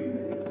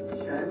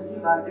 शर्म की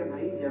बात है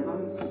भाई, जब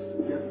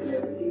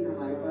celebrities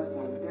हमारे पास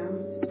पहुंचते हैं,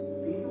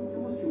 we do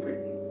two stupid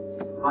things.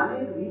 One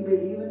is we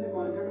believe in the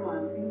concept of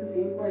answering the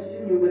same question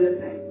numerous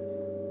times.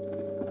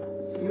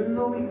 Even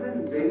though we've been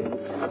very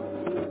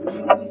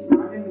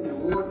smart and know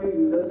what your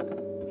users,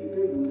 if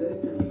your user is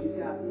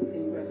continuously asking the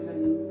same question and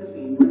needs the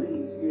pain point and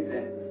needs to be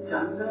addressed,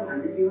 chances are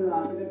 100 people will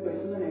ask you that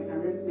question, the next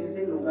 100 may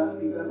say people are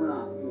going to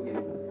ask you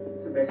again.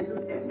 So better to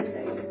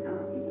templatize it, ना?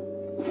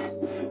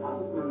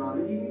 आपको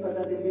chronology भी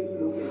पता चल गई कि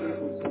लोग कैसे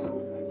पूछते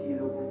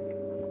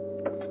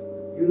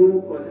You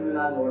know, person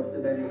will ask what's the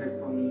benefit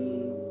for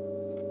me.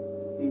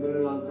 People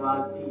will also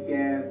ask ठीक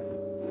है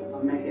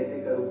अब मैं कैसे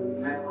करूँ,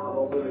 मैं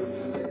आवा को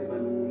रिकॉर्ड कैसे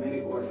बनूँ, मैं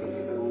रिकॉर्ड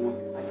कैसे करूँ,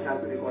 अच्छा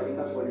तो रिकॉर्डिंग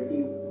का क्वालिटी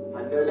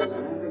बदल होगा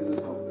ना फिर ये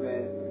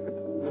सॉफ्टवेयर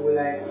वो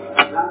लाइक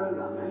blah blah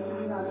blah मैं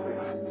नहीं बात कर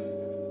रहा हूँ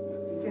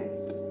ठीक है.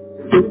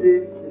 So do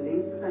this, the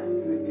links to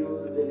sending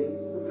videos, the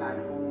links to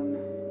platforms,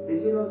 this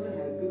will also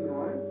help in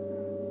your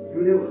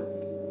universe.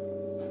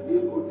 Be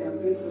a good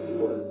template for you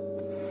also.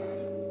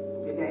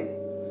 Okay,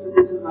 so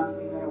this is one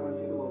thing that I want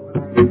you to work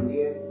on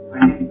Monday. By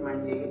next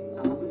Monday,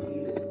 I want to see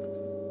this.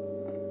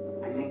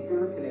 And next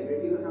time a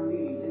celebrity or somebody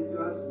reaches to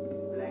us,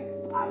 like,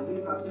 I'll be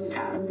fucking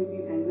damned if we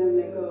send them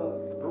like a,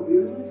 no, we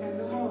don't even send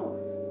them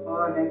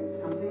like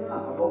something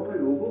about a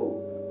logo.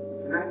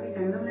 In fact, we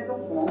send them like a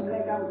form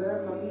like a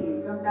fucking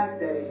income tax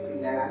directory,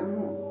 like I don't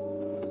know.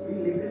 We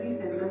literally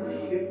send them a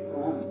shit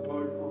form.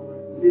 Word format.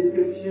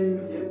 Description,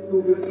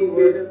 250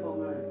 words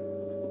format.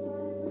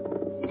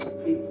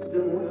 It's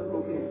the most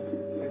appropriate.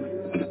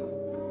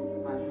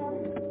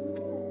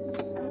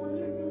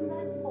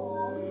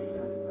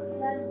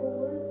 That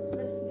goal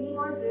which we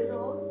got rid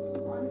of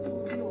on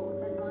studio,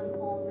 that one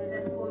form where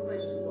that 4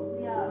 questions go.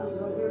 Yeah.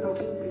 So we were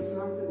talking 6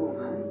 months ago,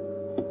 man.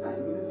 Time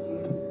has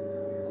changed.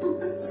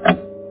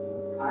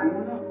 I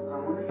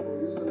wanna show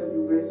you so that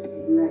you guys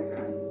feel like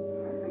crying.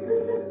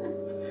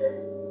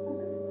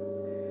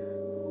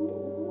 Who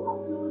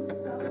uploads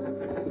stuff on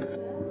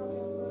Instagram?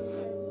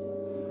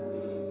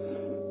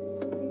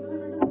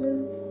 Because it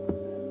is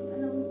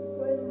and I'm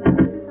quite mad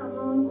at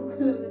someone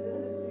who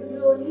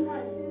only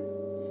has to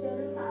share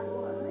a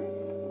follower, right?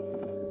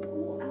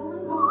 I want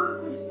to know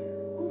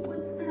who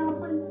puts it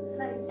up on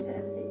slide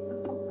share.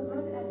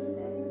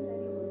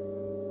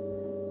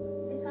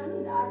 It can't be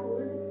that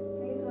old.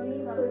 It's only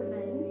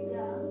 2009.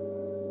 Yeah.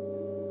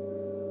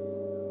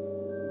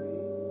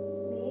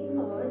 May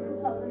 3rd,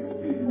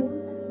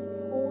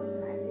 2004.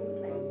 I think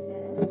slide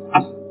share.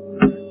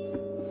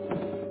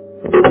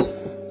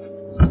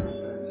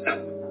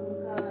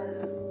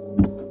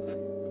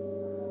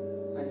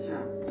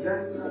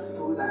 Just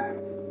so that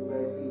you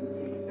guys feel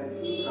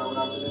especially proud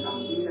after the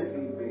company that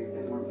we built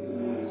and what we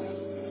made.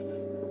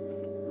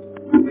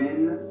 When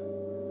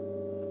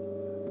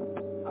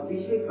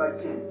Abhishek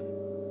Bachchan,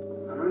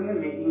 I'm not even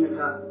making this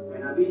up,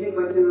 when Abhishek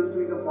Bachchan wants to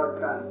make a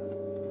podcast,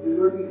 this is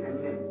what we send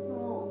him.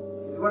 No.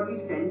 This is what we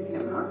send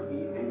him, not we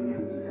send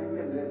him. We send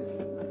him this.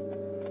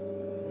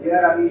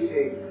 Dear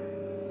Abhishek,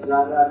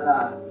 blah blah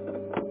blah.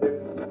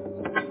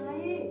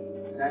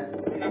 That's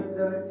the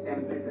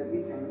template that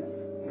we send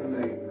him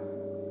right now.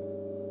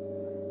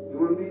 You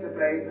won't be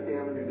surprised that they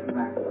haven't written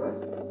back to us.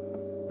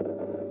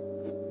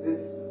 This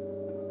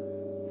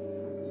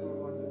Episode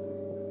 1.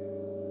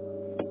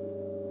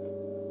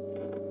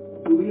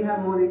 do we have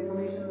more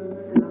information than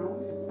this in the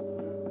house?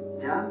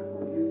 Yeah?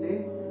 What do you say?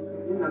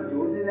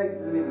 Navjot is like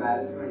this is an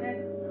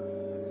embarrassment.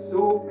 So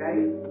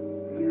guys,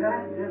 these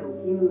are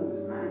rookie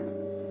moves, man.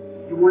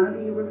 You wanna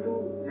be able to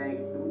like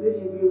do this,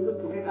 you'll be able to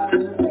put it up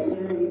in the site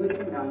and anybody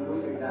can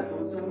download it. That's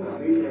also a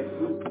great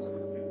reference.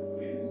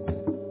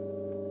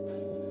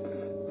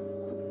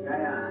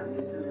 Yeah,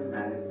 this is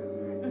embarrassment,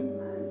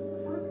 man.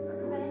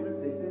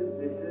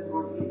 This is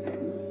what we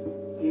send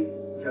if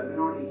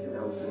Juggernaut reaches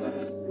out to us,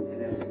 if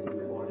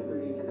Audible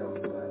reaches out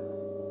to us.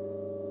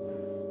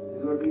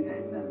 This is what we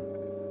send them.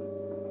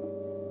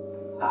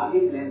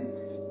 Target length.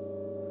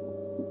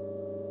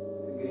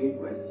 It's a great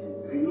question.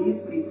 Release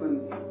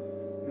frequency. I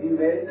mean,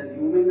 we're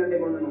assuming that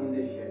they're going to know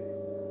this shit.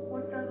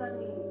 What does that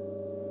mean?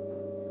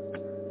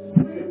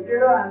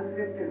 Scripted or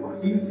unscripted?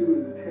 What do you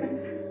choose?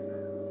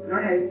 It's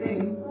not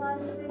helping.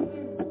 One thing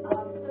is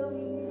after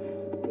we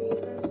say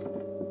that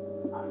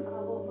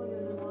our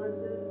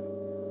universes,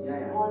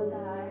 Yeah. all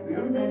that, We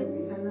don't send,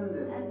 we send them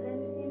this. and then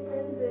if we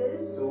send this,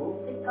 So,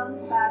 it comes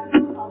back to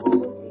our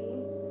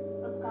being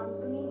a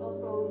company of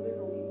probably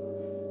 2 people.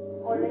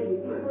 Or like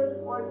people,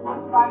 or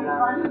like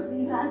one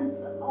freelance,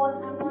 or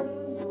I'm not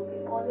even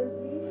joking,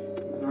 honestly.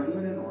 it's not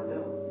even in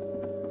order.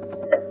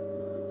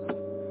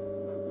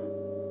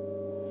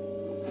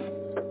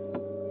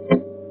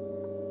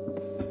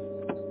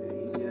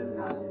 India's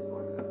largest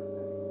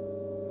podcaster.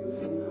 You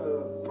think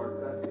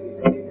podcast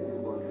creator is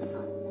important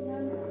now?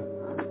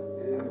 Huh?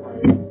 It is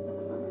important.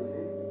 What do you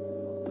say?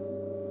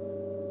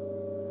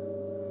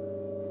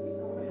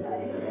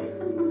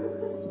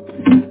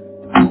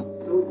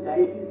 So that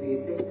is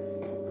basic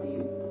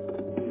theme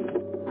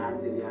and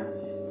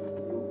Divyansh.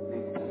 You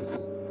next.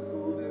 So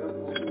there are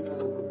 4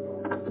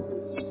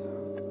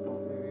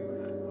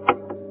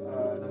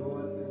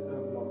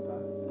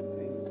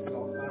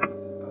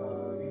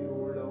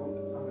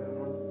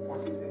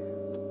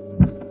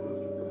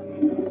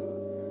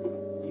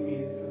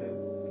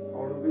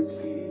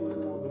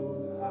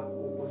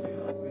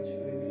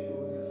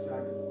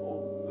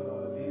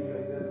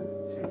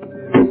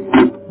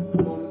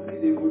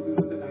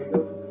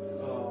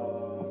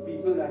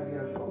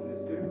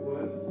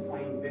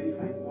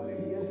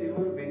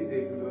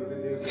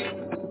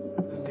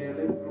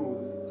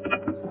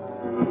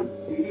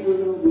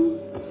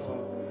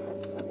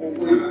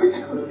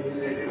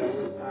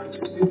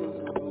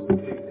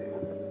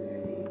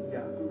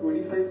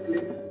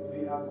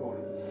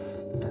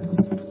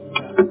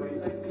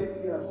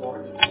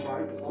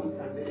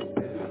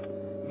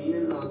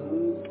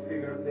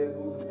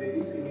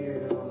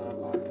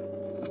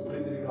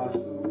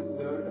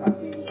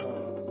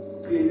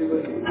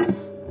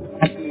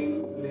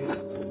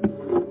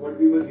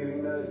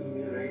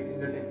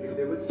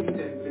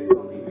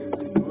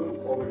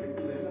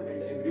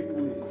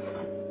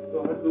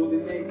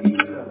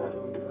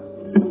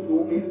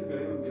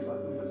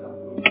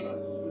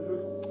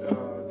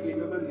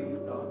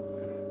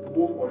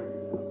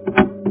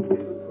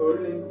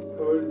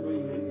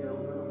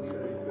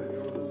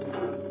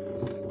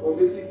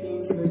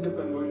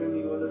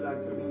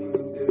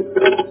 there is a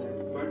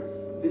but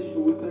this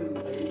shows the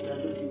insight that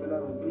the people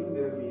are opening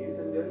their mails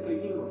and they are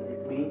clicking on it.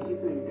 Main चीज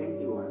तो intent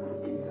ही हुआ ना.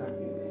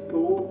 Exactly. So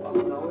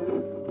now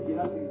we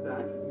have fixed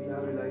that. We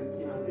have realized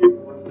कि हाँ ये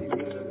बहुत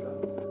serious लगता.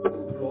 So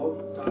blog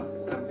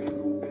campaign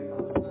 2 पे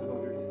काम has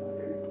already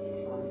started.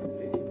 Shan is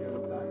taking care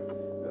of that.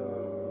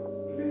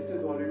 List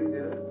is already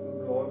there.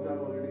 Blogs are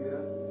already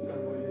there.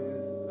 Conversion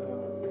is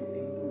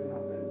waiting to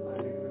happen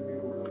and it will be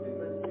rolled out in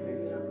the next.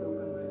 We have two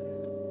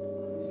conversions.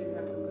 We still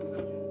have two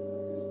conversions.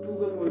 Two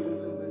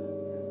conversions in this.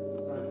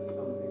 That's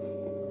something.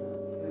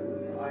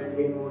 I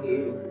don't want to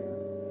do it.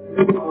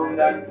 On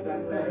that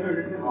standpoint,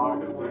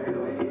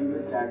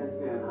 status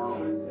पे है ना.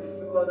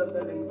 because of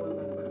the link for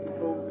Ganpati.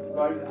 So,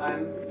 but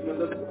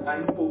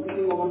I'm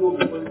focusing on the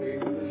open rate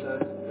because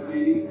that's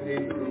really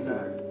great to look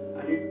at,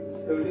 and it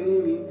certainly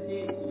means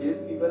that yes,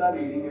 people are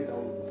reading it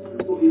out.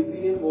 So if we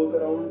can work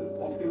around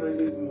optimize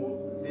it more,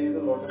 there is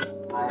a lot of.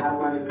 I have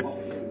one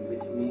option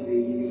which may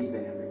really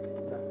benefit.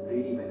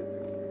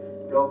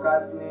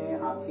 Broadcast में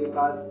आपके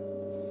पास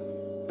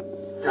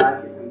 4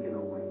 किस्म के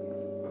लोग होंगे,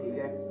 ठीक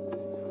है?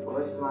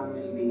 First one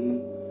will be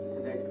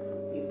that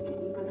if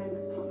 80%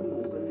 fucking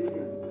open rate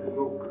is a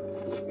joke.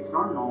 It's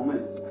not normal.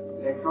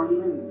 Let's not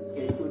even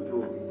get to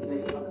joke. It's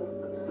like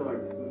absurd.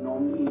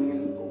 Normally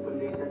email open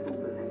rates are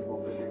 2%,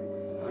 4%,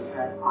 but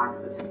at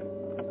 8%.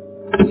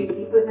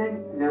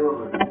 80% never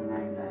heard of in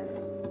my entire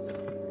life.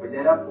 But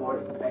there are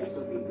 4 types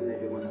of people that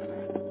you're gonna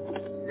find.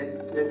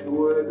 Let's go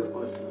over the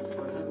first one.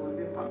 First one will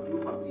say fuck you,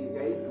 fuck these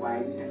guys. Why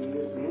are you sending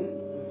this mail?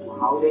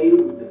 How dare you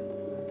do this?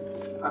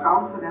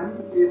 Account for them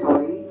is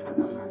already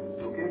khatam.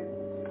 Okay?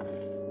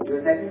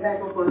 The second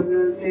type of person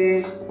will say,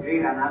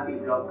 great, unhappy,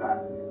 blog card,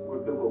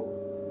 good to go.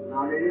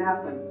 Now let it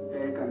happen,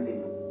 let it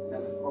continue.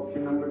 That's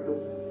option number 2.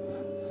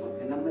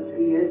 Option number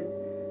 3 is,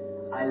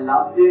 I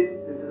love this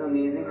is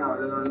amazing, I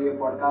was only a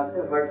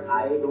podcaster, but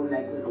I don't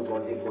like this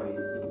robotic voice.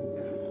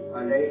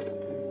 Alright?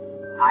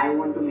 I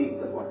want to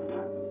make the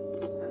podcast.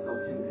 That's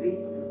option 3.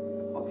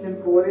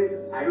 Option 4 is,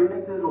 I don't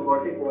like this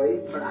robotic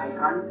voice, but I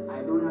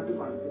don't have to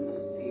constantly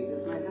say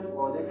this myself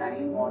all the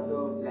time or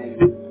the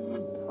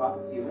fuck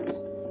given.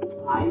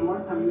 I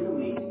want somebody to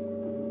make it.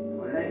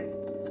 Alright?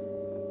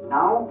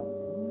 Now,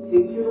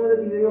 since you know that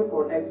these are your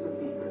 4 types of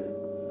people,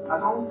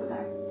 account for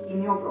that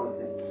in your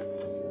process.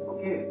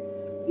 Okay?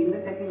 In the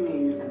second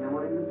mail you send them,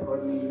 or in the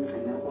third mail you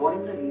send them, or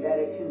in the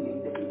redirection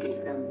link that you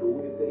take them to,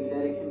 if the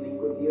redirection link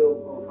could be a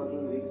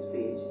fucking Wix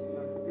page,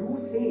 you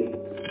say,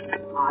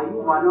 are you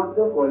one of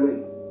the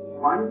following?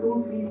 1,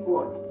 2, 3,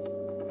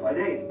 4.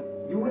 Alright?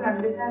 You will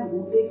understand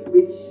who takes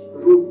which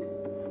route.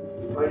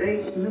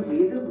 Alright, in the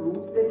way the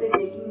route that they're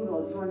taking, you'll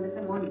also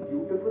understand one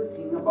beautiful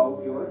thing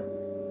about your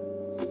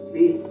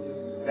space.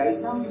 Right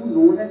now, you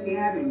know that they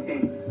have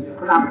intent.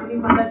 But आपको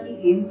नहीं पता कि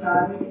इन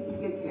 4 में से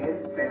किसके खैर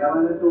पहला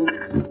वाला तो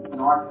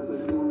not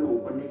because you want to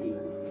open it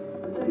even.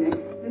 But the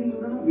next thing, you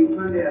don't know which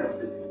one they are up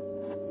to.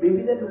 Maybe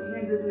they're looking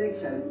at this like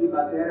Sharon ki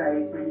baat hai,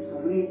 I spent so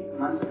many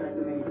months trying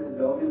to make this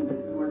blog and this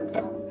is what it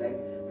sounds like.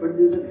 But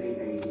this is a great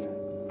idea.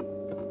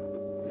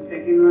 The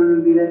second one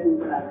will be like,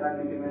 but I can't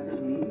make it myself.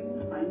 Maybe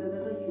you find that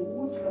there's a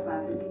huge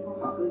capacity for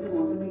fuckers who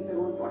want to make their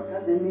own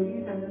podcast, then maybe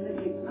you send them the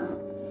kit, na?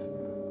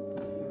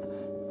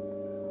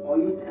 Or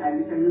you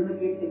send them the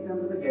kit, take them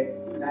to the get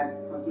that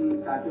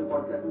fucking start your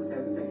podcast in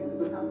 7 seconds,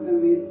 because some of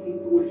them may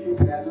think, oh shit,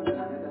 यार मैं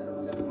बनाना चाहता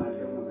हूँ, मैं मर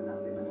जाऊँगा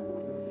बनाते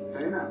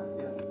है ना?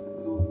 Yeah.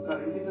 So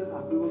currently the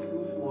sample was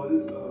too small.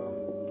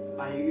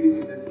 I agree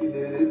with that.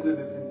 There is a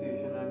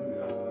differentiation and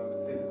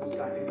there is a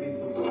category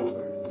to go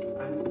over,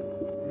 and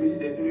we'll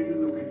definitely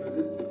look into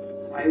this.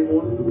 I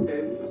want to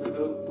test with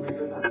a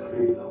bigger sample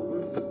right now,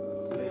 with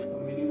like a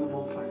minimum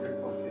of 100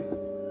 courses,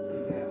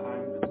 okay,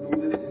 and do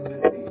this in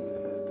this thing.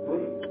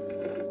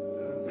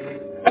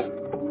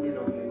 Rule it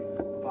out, like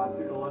pass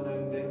it on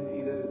and then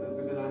see the result,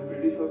 because I'm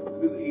pretty sure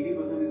because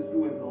 80% is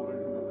too abnormal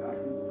to look at.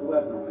 Too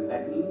abnormal.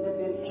 That means that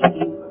they're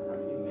aiming for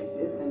something like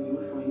this and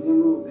you're showing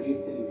them a great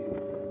solution.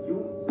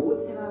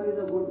 Both scenarios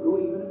are good, bro,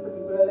 even if the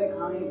people are like,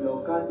 हाँ ये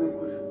blogcast में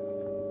खुश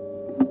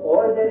हूँ.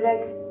 Or they're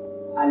like,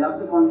 I love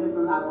the concept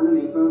and I want to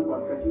make my own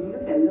podcast. You need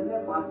to tell them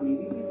their past.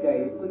 Maybe these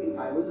guys, because if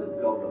I was a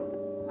blogger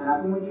and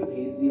आपने मुझे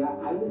भेज दिया,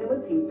 I would never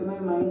think to my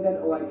mind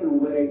that, oh, I can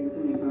override this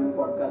and make my own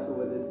podcast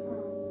over this.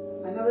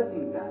 I never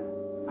think that.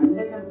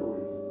 Unless I'm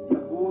told.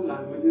 वो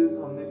languages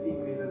हमने 3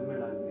 Mellors में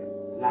डाल दिए.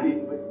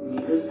 Language, but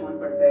Mellors कौन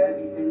पढ़ता है?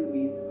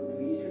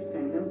 We should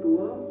send them to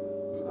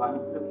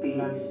the page.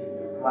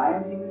 Why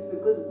I'm saying this?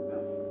 Because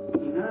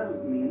in a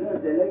mailer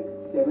there are like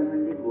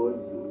 700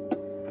 words.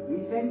 We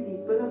send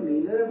people a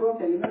mailer about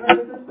telling them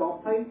that the top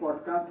 5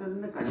 podcasters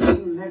in the country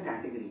in their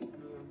category.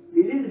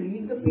 They didn't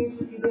read the page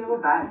to see they have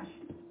a badge.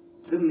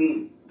 The mail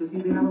to see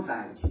they have a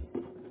badge.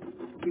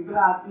 People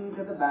are asking me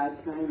that the badge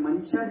kind of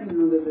Manisha didn't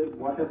know that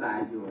what a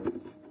badge was.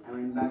 I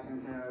went back and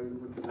said, oh, you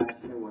put the badge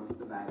there, what's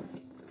the badge?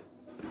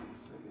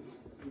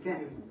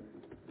 Okay.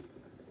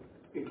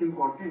 It's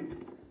important.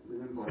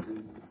 It's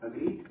important.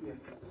 Agreed? Yes.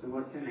 So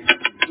what's the next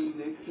thing?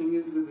 The next thing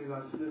is with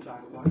regards to the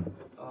chatbot.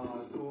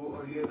 So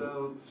earlier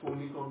the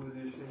Sony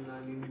conversation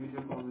and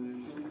individual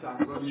conversation,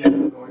 chatbot we have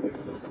deployed it,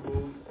 so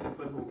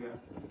simple हो गया.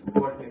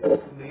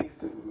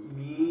 next,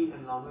 me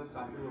and Ram have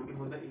started working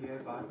on the AI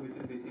part, which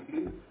is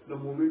basically the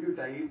moment you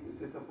type,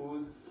 say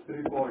suppose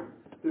record.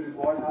 So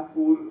record has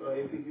 4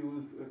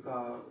 FAQs,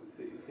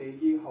 say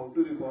ki how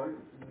to record,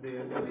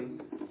 there's the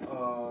link,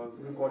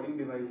 recording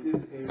devices,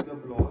 here's the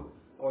blog,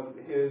 or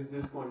here's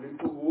this content.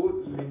 So वो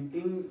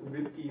linking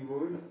with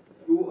keywords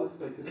to a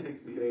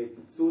specific page,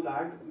 so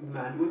that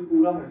manual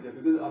पूरा हट जाए,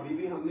 because अभी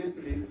भी हमने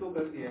place तो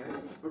कर दिया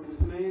है, but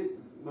उसमें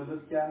मतलब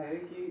क्या है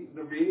कि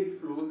the way it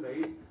flows,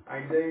 right,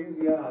 at the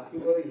end we are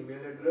asking for an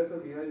email address or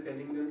we are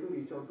telling them to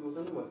reach out to us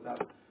on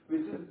WhatsApp,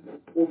 which is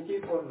okay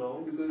for now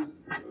because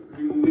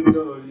removing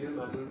the earlier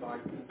manual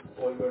part,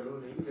 call कर लो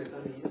नहीं, वैसा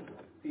नहीं है,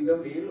 सीधा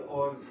mail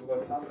और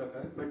WhatsApp रखा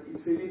है, but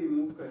इसे भी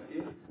remove करके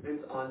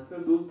let's answer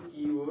those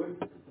keywords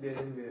there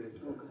and there.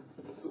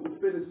 तो उस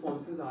पे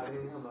रिस्पॉन्सेज आ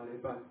रहे हैं हमारे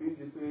पास भी,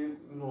 जिसमें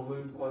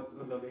नॉर्मल बहुत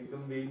मतलब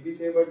एकदम वेग भी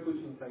थे बट कुछ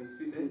इंसाइट्स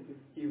भी थे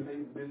कि भाई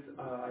this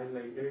I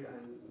like it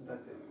and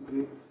that's it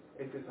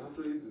ऐसे था.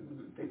 तो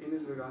second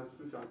is regards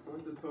to chatbot.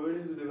 The third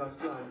is regards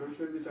to Android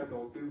share which I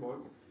talked to about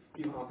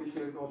कि वहाँ पे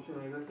शेयर का ऑप्शन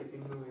आएगा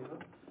सेकंड में होगा.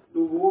 तो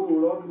वो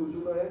रोल आउट हो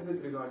चुका है with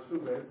regards to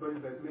web, but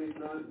web में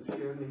इतना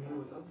शेयर नहीं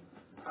होता.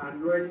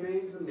 एंड्रॉइड में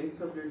जो नेक्स्ट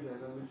अपडेट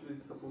जाएगा which is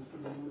suppose to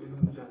do in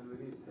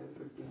जनवरी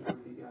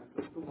 15-20 के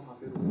आसपास, तो वहाँ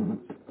पे roll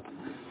out.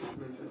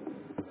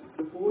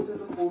 The fourth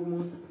and the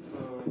foremost,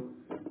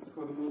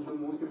 the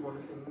most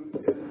important thing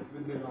is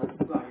with regards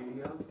to the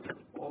idea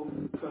of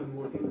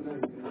converting the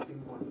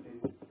existing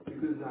content,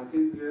 because that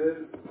is where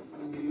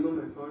minimum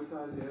efforts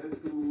are there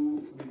to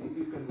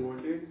basically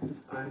convert it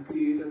and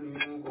create a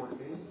new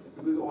content,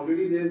 because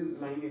already there is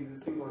lying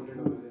existing content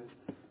over there.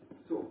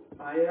 So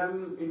I am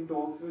in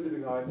talks with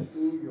regards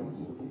to your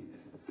stories.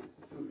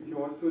 So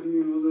your story,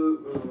 you know the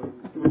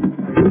story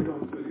behind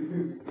your story.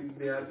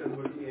 They are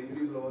converting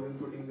every blog and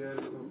putting their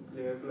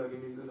player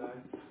plugin into that.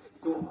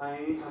 So I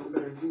am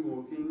currently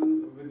working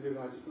with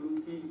regards to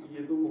कि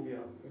ये तो हो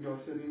गया, your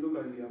story तो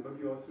कर लिया, but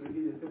your story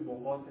की जैसे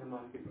बहुत है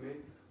मार्केट में,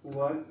 who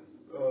are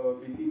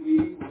basically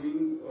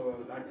doing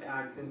that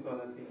AdSense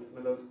वाला thing,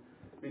 मतलब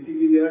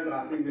basically there are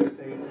traffic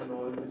websites and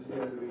all which they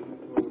are doing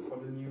for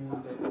the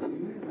news and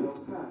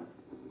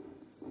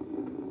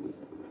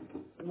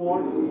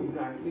not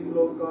exactly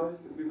broadcast,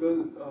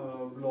 because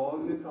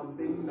blog is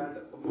something that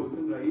a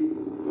person writes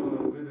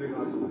with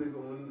regards to his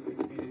own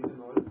experience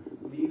and all.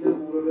 These are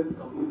more or less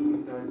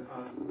companies that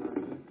are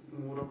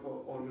more of an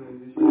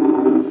organization,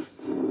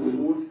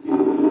 more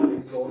scale.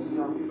 Like blogs में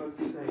आपके पास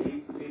कितना है,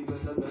 एक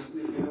बंदा 10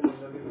 लिख लेगा,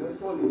 15 लिख लेगा,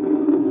 100 लिख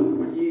लेगा.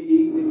 बट ये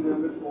एक दिन में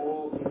अगर 100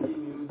 इनकी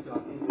न्यूज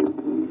जाती है,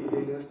 एक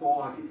दिन में 100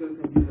 आर्टिकल्स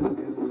इनकी जाते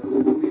हैं,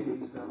 पूरे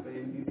न्यूज जाते हैं,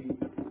 NBC.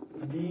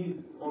 These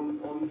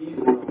on these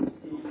grounds,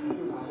 you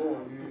should have a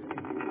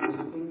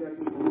thing that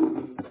you told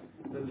me,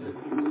 the just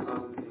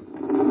have a thing.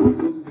 It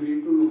was great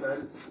to look at,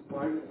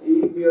 but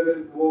एक भी अगर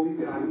वो भी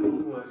प्यार नहीं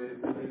हुआ है,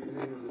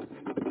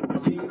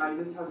 अभी I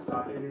just have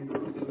started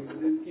introducing into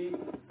this कि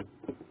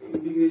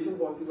integration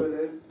possible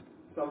है,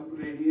 सब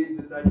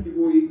radiates that कि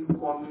वो एक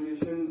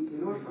conversation, you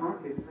know, it's not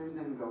different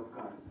than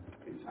broadcast.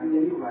 I'll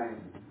tell you why.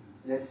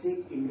 Let's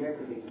take India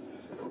Today.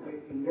 Okay,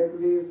 India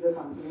Today is the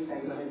company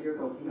type that you're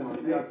talking about.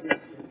 Right?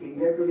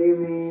 India Today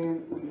में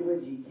उनके पास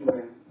GQ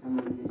है,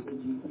 समझिए.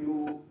 तो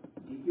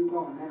GQ का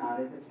online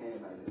RSS है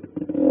भाई.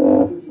 तो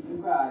GQ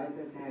का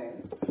RSS है.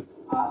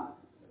 आप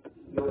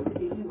you're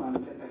taking one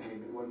step ahead.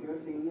 What you're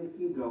saying is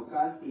कि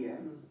ब्लॉगकास्ट ही है,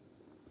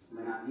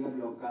 बना दिया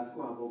ब्लॉगकास्ट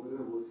को, आप ऊपर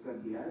होस्ट कर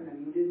दिया, then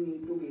you just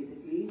need to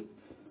basically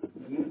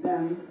give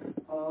them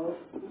a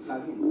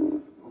plugin.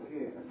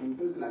 Okay, a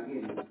simple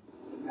plugin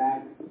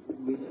that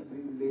which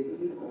will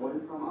basically call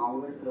from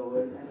our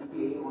servers and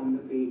play on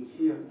the page.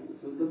 Yeah.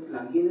 So the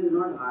plugin is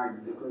not hard,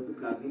 because the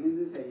plugin is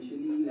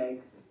essentially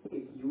like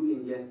if you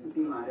ingest the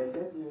same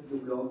RSS, जो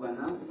blog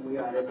बना, वही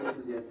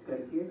RSS ingest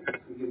करके,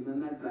 you give them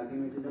that plugin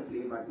which is the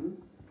play button.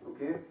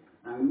 Okay,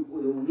 and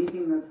the only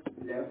thing that's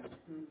left,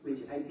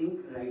 which I think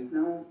right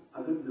now,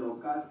 अगर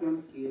ब्लॉगकास्ट के हम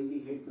scale भी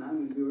hit ना,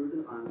 we'll be able to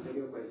answer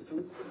your question,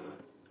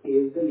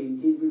 is the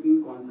linkage between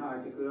कौन सा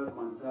article और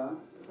कौन सा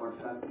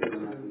podcast पे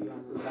बना चाहिए.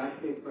 So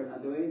that's it. But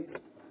otherwise,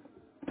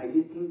 I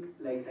just think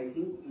I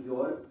think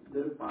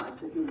the part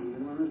that you're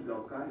doing on a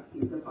broadcast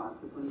is the part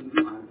that will give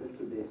you answers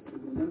to this. To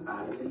do them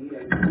parallelly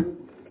right now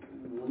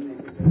won't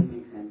necessarily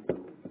make sense.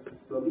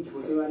 So अभी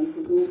छोटे वाली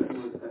को तो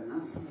convert करना,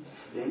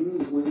 then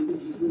going to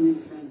GQ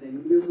makes sense. Then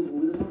you have to go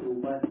with a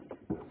robust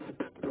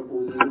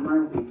proposal. In my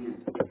opinion,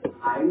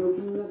 I'm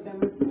looking at them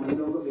as small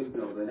blogger, big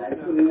blogger. That's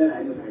the way that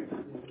I look at it.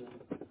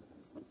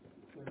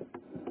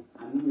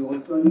 I mean, you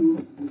also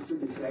used to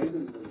describe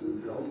them as a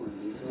blog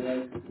only. So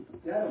like,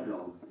 they're a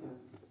blog.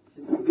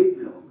 It's a big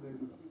blog.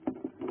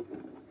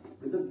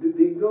 मतलब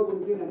big blog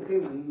उनके नखरे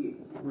होंगे.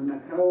 वो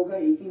नखरा होगा,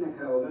 एक ही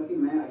नखरा होगा कि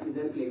मैं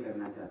इधर प्ले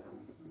करना चाहता हूँ.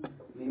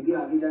 मे बी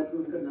आगे जाकर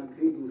उनका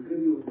नखरे दूसरे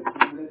भी हो सकते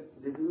हैं, मगर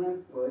this is my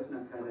first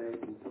नखरा that I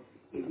think.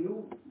 If you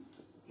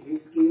hit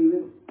scale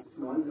with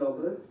small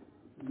bloggers,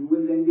 you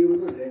will then be able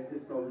to address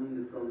this problem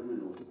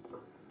alone.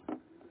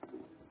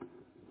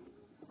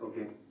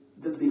 Okay.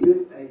 The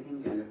biggest, I think,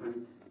 elephant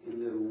in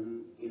the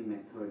room in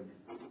method,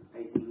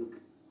 I think,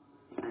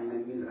 and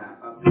then we'll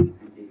wrap up.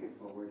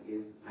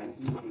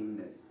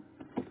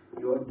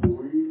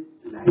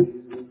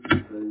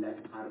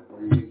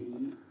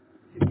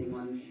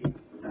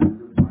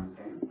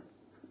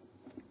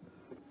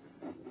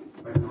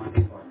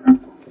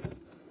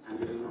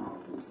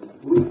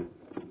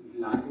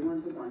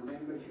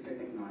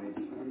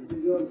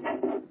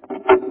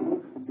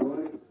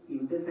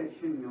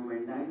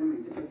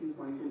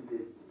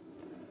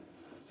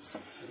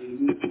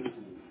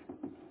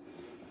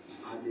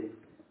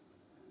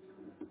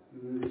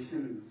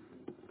 musicians,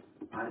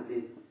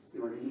 artists,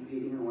 they're already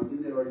creating an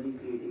audio, they're already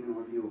creating an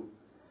audio.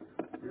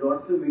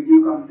 Lots of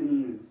video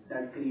companies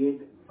that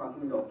create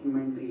fucking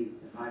documentaries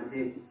are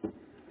this.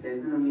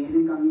 There's an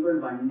amazing company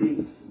called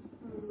Wondery.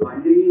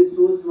 Wondery is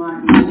so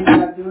smart.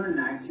 Nat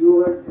Geo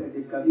or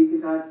Discovery के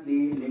साथ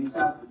they linked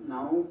up.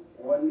 Now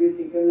all they've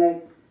taken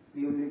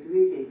they've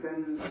literally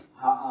taken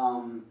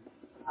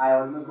I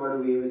Almost Got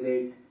Away with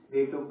It.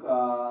 They took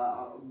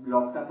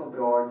Locked Up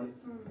Abroad.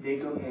 They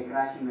took air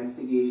crash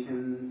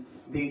investigations.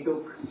 They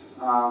took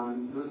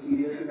those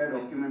serial killer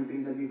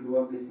documentaries that we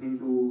grew up listening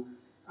to.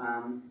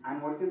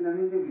 And what they've done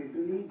is they've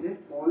literally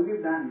just all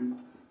they've done.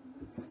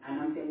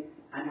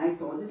 And I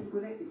saw this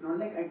because it's not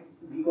like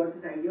we got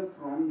this idea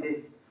from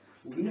this.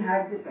 We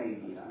had this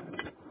idea.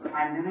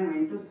 And then I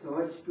went to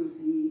search to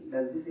see,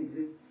 does this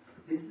exist?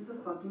 This is a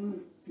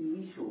fucking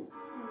TV show.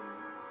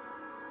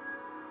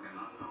 An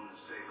unknown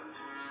assailant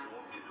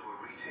walked into a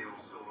retail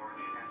store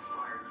and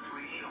fired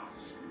 3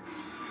 shots,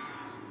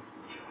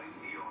 killing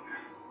the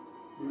owner.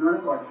 It's not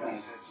a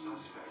podcast. Said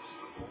suspects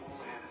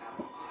all had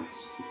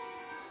alibis.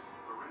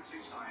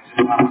 Forensic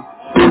scientists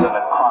than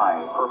a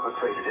crime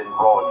perpetrated in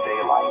broad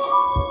daylight,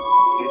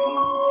 hidden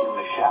in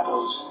the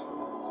shadows,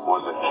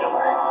 was a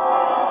killer.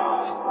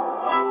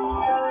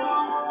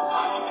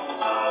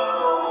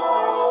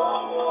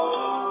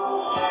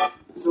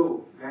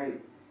 So,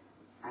 guys,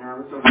 and I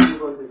was talking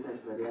about this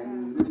as well,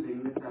 and you will bring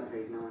this up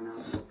right now, and I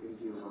was talking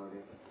to you about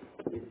it.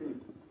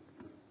 Listen,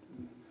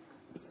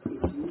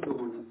 if you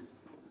don't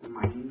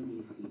mind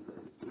these people,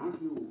 not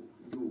you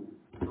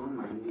don't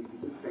mind these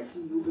people,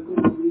 especially you,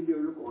 because nobody's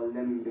able to call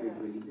them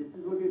individually. This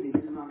is what your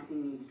digital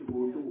marketing needs to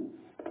go to.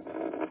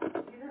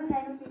 These are the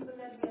kind of people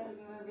that we are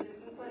looking at. We're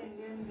looking for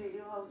Indian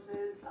radio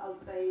houses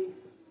outside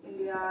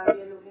India. We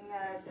are looking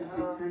at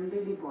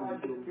Sunday भी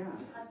पहुंच गए क्या?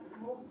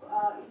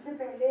 इससे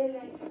पहले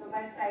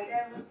by Friday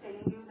I was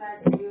telling you that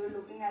we were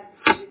looking at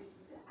it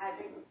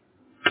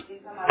in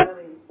some other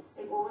way.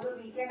 Over the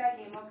weekend I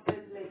came up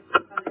with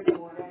 600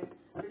 more, and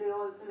today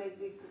also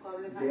we took out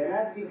There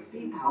are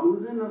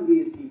 60,000 of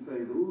these people,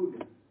 dude.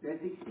 There are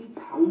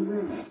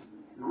 60,000,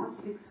 not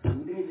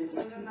 600. There's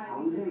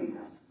 60,000.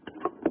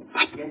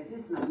 Get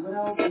this number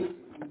out.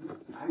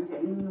 I'm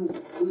telling you,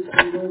 those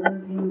Irvin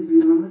things. You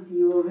remember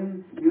Steve Irwin?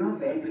 You know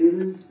Bear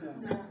Grylls?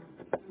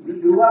 We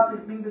grew up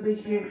listening to this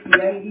shit.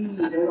 CID,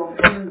 they're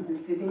often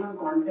sitting on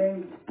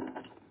content.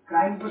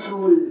 Crime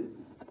Patrol.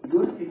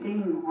 You're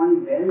sitting on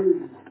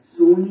Wells,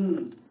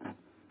 Sony.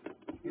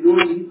 You know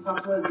these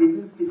fuckers.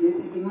 They're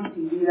sitting on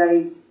TV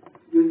rights.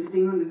 You're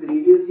sitting on this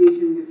radio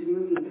station. You're sitting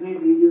on internet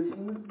radio. You're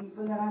sitting with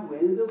people that have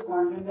wells of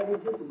content that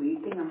is just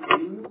waiting. I'm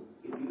telling you,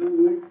 if you don't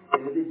do it,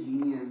 there is a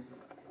genius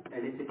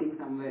that is sitting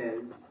somewhere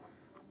else.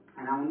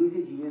 And I only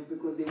say genius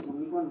because they've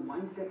only gone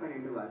one step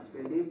ahead of us,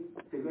 where they've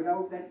figured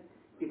out that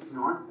it's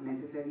not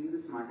necessarily the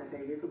smartest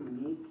idea to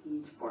make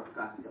each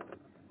podcaster.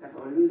 That's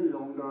always a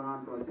long drawn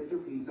out process. Your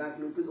feedback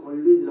loop is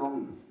always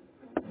long.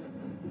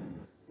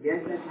 Yes,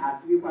 that has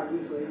to be part of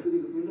the story to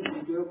be looking to the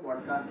future of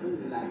podcasters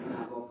relying on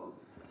Hubhopper.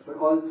 But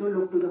also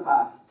look to the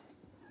past.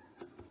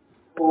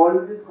 All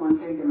of this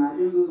content,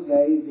 imagine those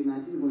guys,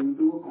 imagine going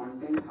to a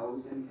content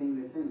house and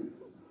saying, listen,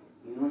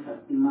 you know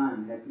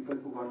Shaktiman that people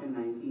forgot in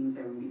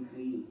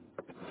 1973.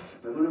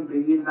 We're going to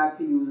bring it back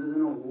to users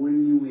in a whole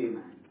new way,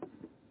 man.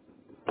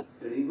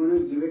 So we're going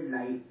to give it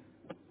life.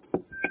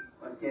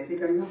 और कैसे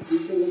करना खुद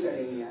से नहीं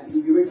करेंगे यार. You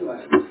give it to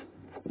us.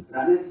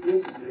 Run it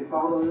straight, rip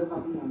out all the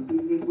fucking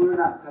completely good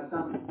up,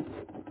 खत्म.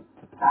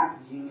 That's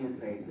genius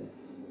right there.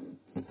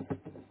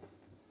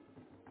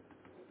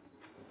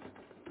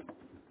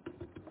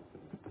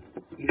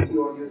 Is the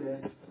audio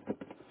there?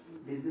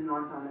 This does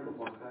not sound like a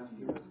podcast to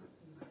you.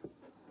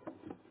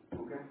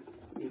 Okay?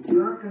 If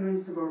you're not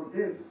convinced about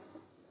this,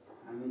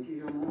 I'll make you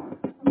hear more.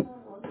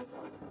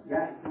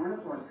 Yeah, it's not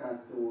a podcast,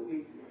 so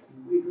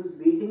it was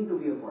waiting to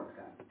be a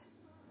podcast.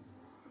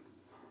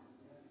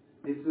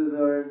 This was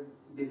a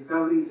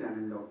Discovery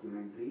Channel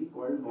documentary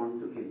called Born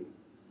to Kill.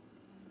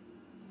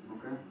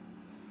 Okay?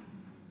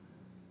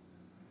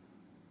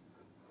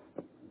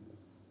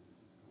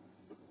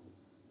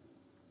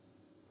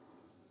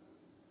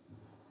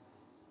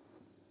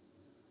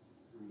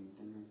 My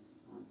internet's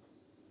not.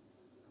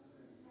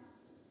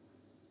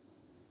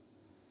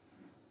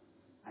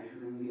 I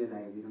shouldn't be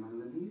alive. You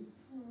remember these?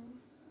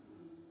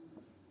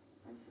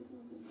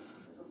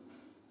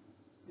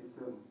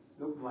 So,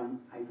 look,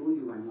 I told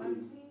you one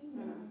thing.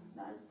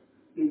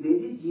 If they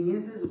did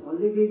geniuses, all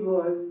they did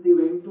was they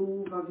went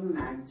to fucking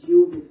Nat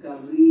Geo,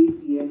 Discovery,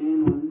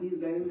 CNN, all these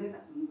guys and said,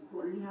 you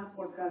already have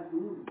podcasts,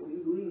 dude. What are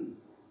you doing?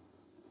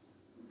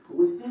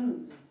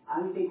 Hosting,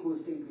 I'll take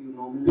hosting for you,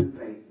 nominal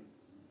pricing.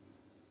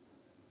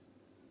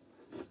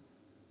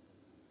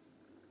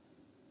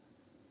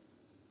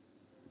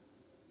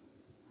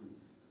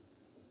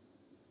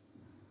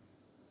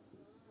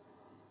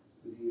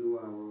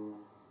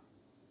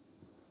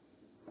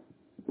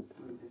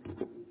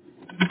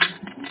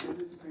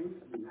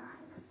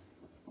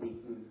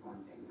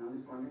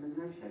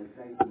 Shelf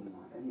life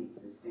anymore, doesn't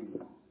exist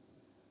anymore.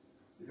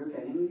 If you're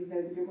telling me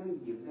that you're going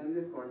to give them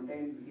this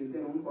content, give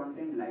their own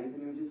content live,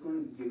 and you're just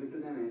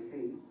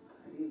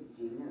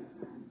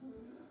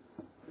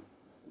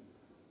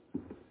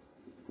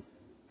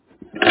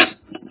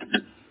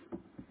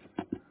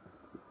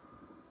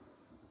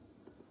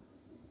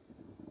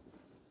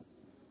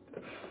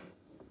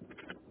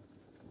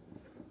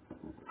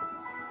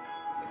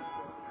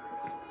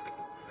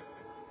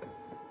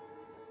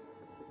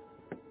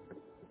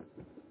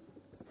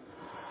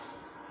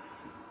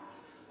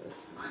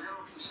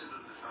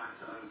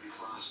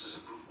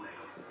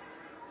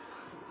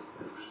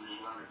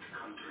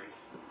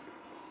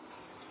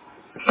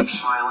Keep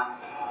smiling,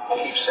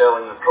 keep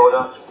selling the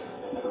product,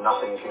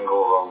 nothing can go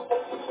wrong.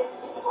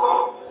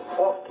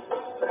 What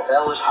the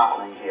hell is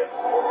happening here?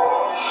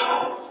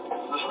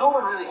 There's no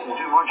one really can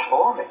do much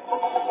for me.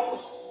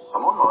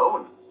 I'm on my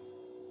own.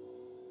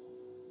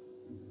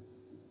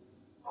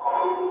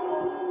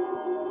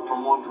 From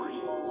Wondery,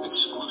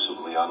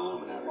 exclusively on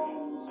Luminary,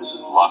 this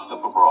is Locked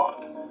Up Abroad.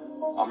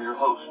 I'm your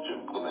host,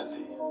 Jim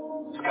Clementi.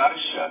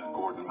 Scottish chef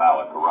Gordon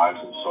Malik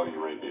arrives in Saudi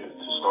Arabia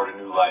to start a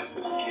new life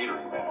as a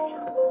catering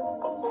manager,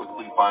 but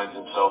quickly finds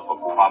himself a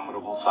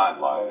profitable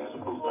sideline as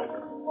a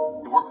bootlegger.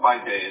 He worked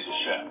by day as a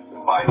chef,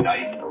 and by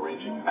night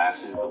arranging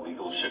massive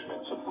illegal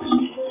shipments of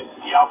whiskey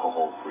into the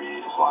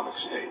alcohol-free Islamic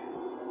State.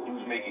 He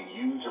was making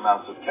huge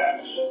amounts of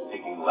cash,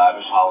 taking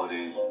lavish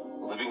holidays,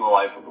 living the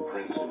life of a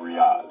prince in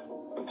Riyadh,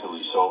 until he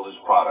sold his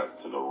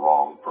product to the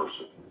wrong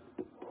person.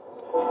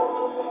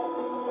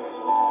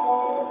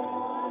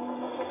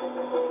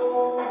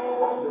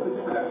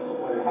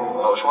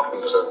 I was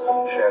working as a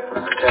chef in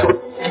a hotel.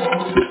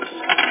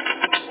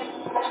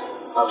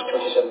 I was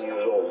 27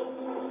 years old.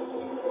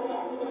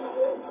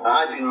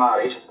 I had been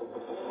married.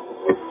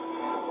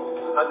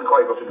 I hadn't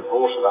quite got a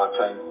divorce at that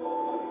time,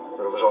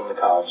 but it was on the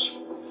cards.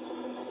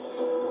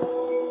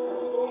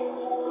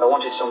 I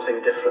wanted something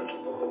different.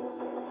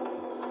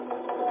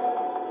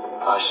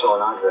 I saw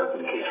an advert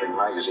in a catering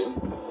magazine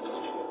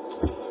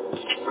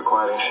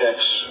requiring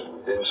chefs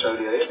in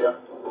Saudi Arabia.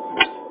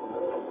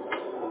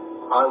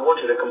 I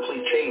wanted a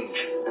complete change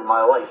in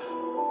my life.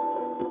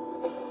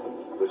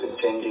 Within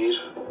 10 days,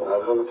 I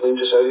was on the plane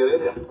to Saudi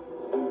Arabia.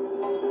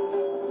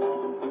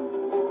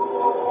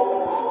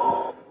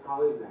 How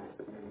is that?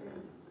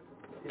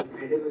 It's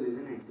incredible,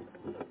 isn't it?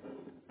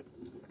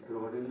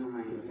 Broaden your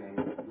mind,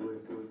 guys. Do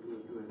it.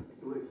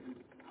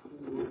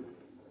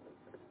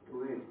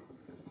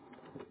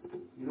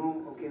 You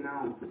know, okay,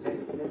 now, let's play a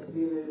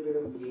little bit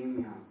of game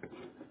here.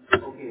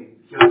 Okay,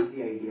 here's the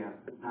idea.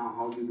 Now,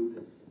 how do you do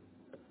this?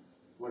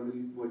 What do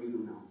you do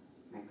now?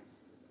 Next.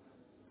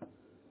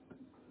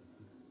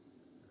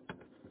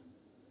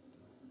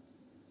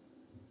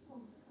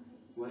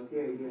 What's the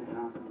idea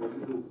now? What do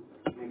you do?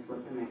 Next,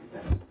 what's the next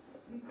step?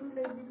 We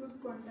could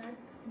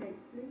contact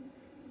Netflix.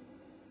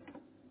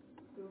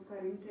 So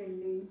current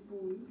trending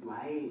pool.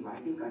 Why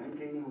the current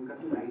trending? उनका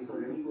तो life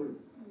already good.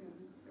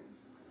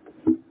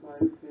 So I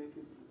would say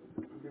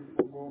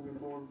go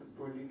before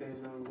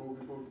 2010 or go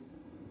before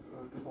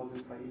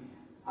 2005.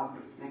 Up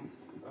next.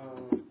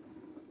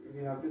 We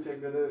have to check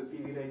whether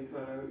TV rights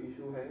वाला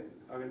issue है.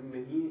 अगर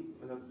नहीं,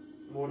 मतलब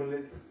more or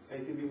less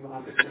ऐसे भी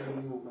वहाँ तक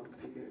नहीं होगा,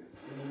 ठीक है.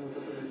 नहीं होता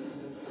तो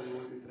just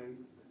convert it right.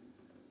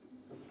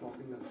 So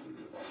stopping that.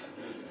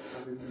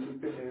 अगर YouTube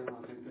पे है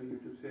वहाँ पे तो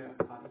YouTube से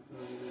RSS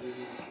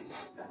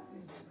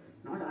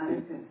Not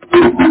RSS.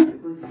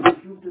 Because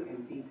YouTube to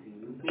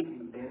MP3, you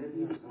can enter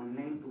these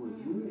online tools.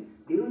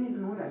 They don't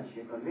even know that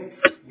shit, alright?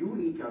 You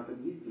reach out to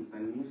these people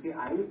and you say,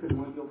 I will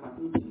promote your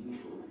fucking TV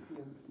show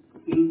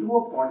into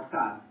a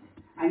podcast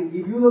and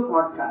give you the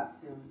podcast.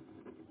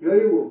 Here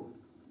you go.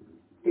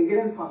 Take it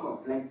and fuck off.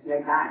 Like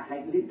that.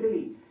 Like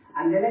literally.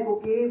 And they're like,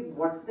 okay,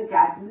 what's the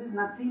catch in this?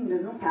 Nothing.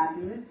 There's no catch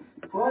in this.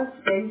 First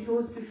 10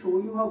 shows to show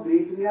you how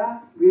great we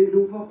are, we'll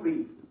do for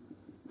free.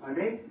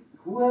 Alright?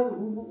 Who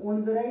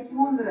owns the rights? You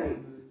own the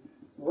rights.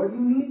 What do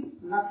you need?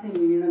 Nothing.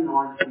 You need a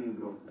nod from you,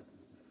 bro.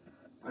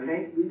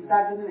 Alright? We'll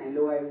start with an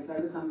LOI. We'll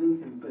start with something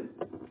simple.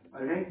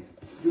 Alright?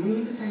 Do we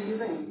need to send you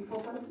the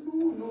MP4 files?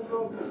 No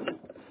problem.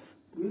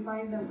 We'll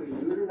find them for you.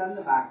 We will have done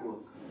the back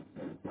work.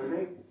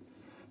 Alright?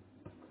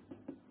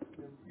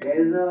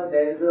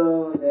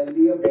 There'll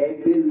be a Bear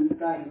Grylls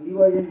का Hindi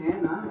version है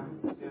ना?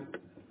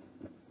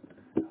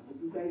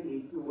 You guys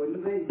hate me. What are you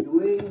guys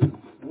doing?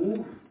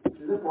 Move. This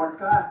is a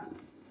podcast.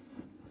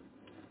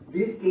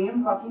 This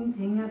same fucking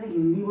thing has a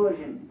Hindi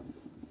version.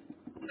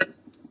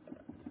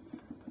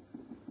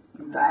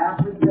 You tie up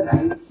with the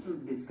rights to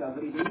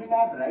Discovery. They will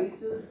have rights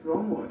to the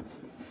strong words.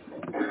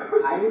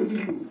 I will give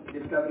you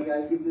Discovery.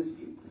 I'll give this to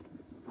you.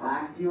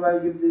 MaxU,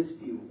 I'll give this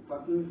to you.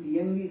 Fucking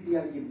CNBC,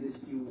 I'll give this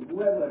to you.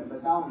 Whoever,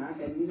 batao na,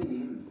 tell me the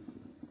name.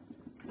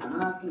 I'm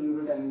not asking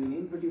you to tell me the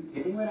name, but you're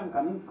getting where I'm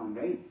coming from,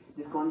 right?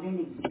 This content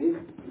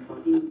exists. You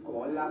fucking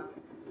call up.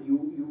 You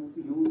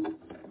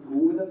go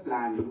with a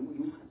plan.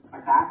 You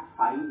attack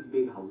 5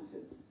 big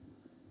houses.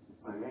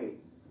 Alright?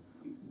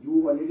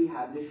 You already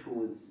have the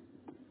shows.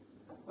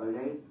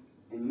 Alright?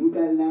 And you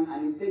tell them,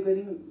 and if they're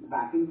going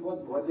back and forth,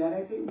 what they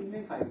are saying, we'll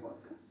make 5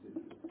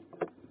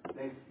 podcasts.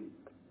 Let's see.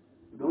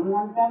 Don't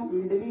want them,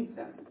 we'll delete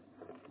them.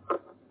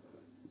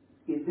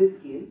 Is this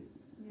scale?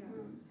 Yeah.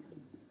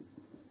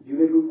 You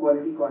get good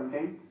quality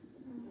content.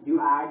 You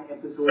add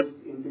episodes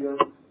into your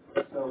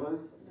servers.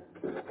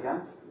 Yeah?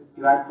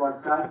 You add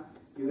podcasts.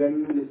 You get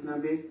new listener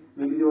base.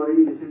 Maybe they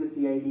already listen to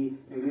CID.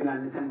 Maybe they'll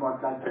understand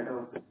podcasts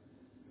better.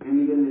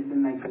 Maybe they'll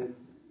listen like this.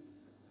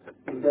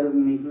 Instead of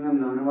making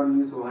them learn about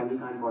new Sohali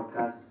Khan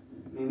podcast,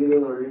 maybe they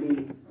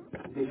already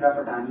Disha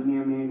Patani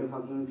made a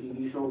fucking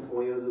TV show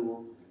 4 years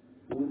ago.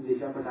 Who's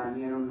Disha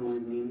Patani? I don't know.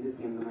 His name just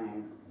came to my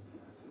head.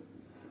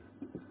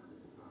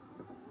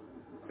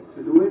 So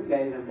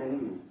guys, I'm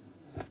telling you.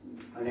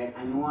 Alright,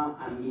 I know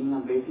I'm being a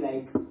bit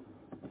like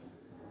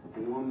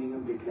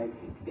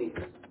hectic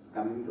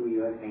coming to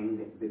year end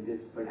with this,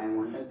 but I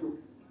want us to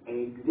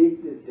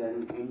exit this year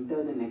and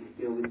enter the next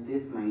year with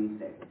this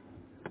mindset.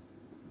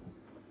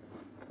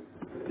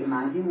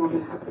 Imagine what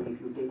will happen if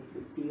you take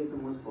 50 of the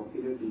most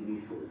popular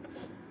TV shows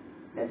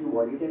that you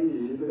already done a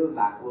little bit of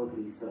backward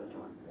research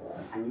on,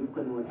 and you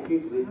converted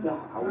it with the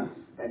house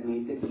that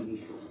made the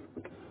TV show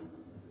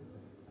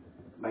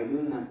by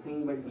doing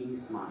nothing but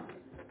being smart.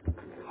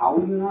 How are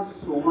you not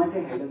so much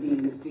ahead of the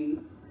industry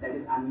that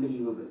is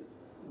unbelievable?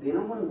 They're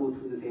not going to go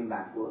through the same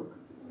back work.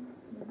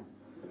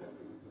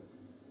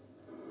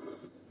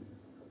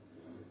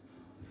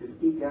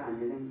 50,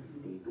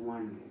 150,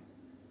 200.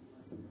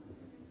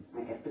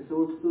 My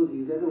episodes too,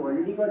 these are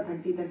already got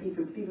 30, 50,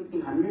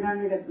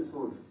 100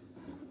 episodes.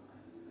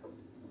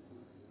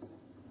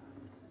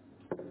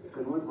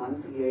 Convert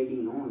one CID,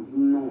 you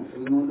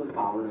know the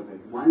power of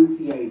it. One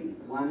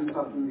CID, one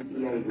fucking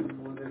CID.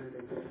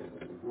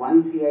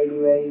 One CID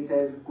where he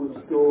says,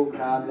 kuch to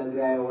kharab lag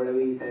raha hai, whatever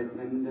he says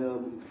when the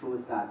show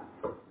starts.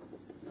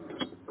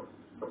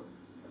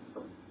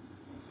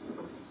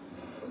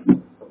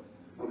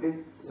 Okay,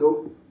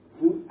 so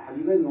have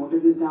you guys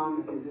noted this down?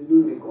 Is this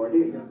being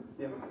recorded?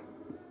 Yeah.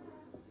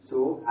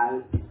 So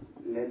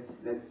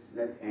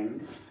let's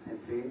end at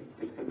say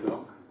 6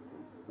 o'clock.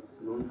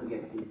 Don't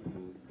forget these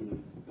things,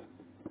 please.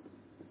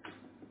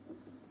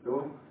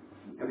 So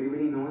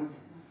everybody knows,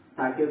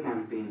 start your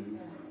campaign.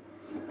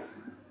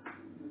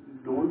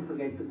 Don't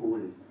forget the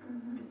goal.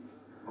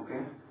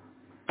 Okay?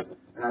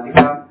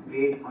 Radhika,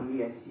 great on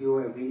the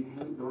SEO,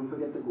 everything. Don't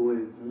forget the goal.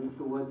 Move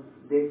towards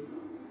this.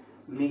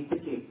 Make the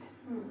kit.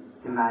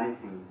 It's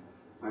embarrassing.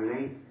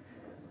 Alright?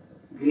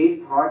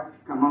 Great thought.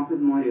 Come up with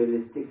more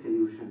realistic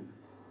solutions.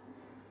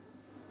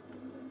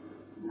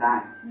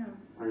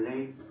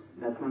 Alright?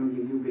 That's going to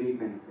give you great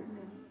benefits.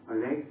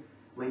 Alright?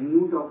 When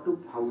you talk to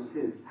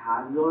houses,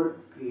 have your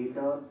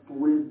creator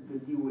pool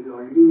with you. It will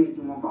already make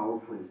you more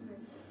powerful.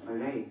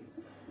 Alright?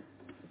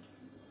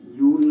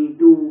 You need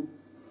to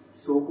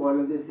soak all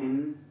of this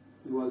in.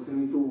 You also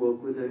need to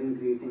work with her in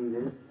creating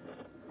this.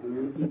 And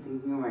then keep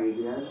thinking of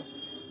ideas.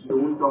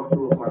 Don't talk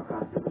to a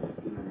podcaster for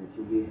 15 minutes.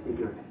 You wasted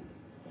your time.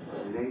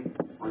 Alright?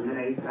 On the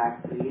right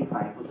track, create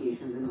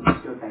bifurcations and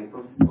which your type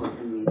of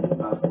person may be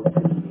about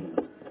posting email.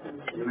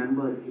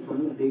 Remember, it's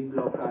only big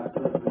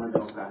broadcasters, small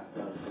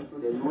broadcasters.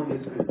 There's no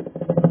difference.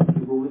 If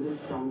you go with a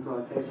strong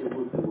process, you're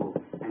good to go.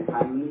 And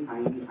finally,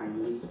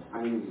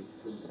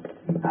 so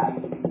tie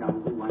everything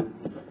down to one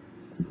thing.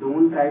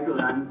 Don't try to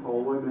run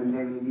forward when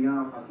there may be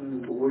a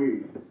fucking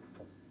gold,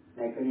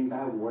 like an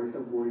entire vault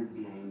of gold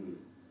behind you.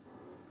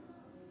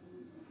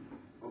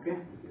 Okay?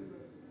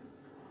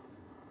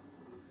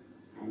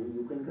 And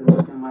you can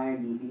convert them via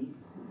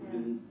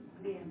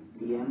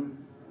DM.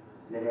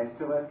 The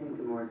rest of us can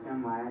convert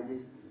them via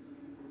just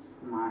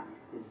smart.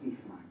 Just be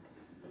smart.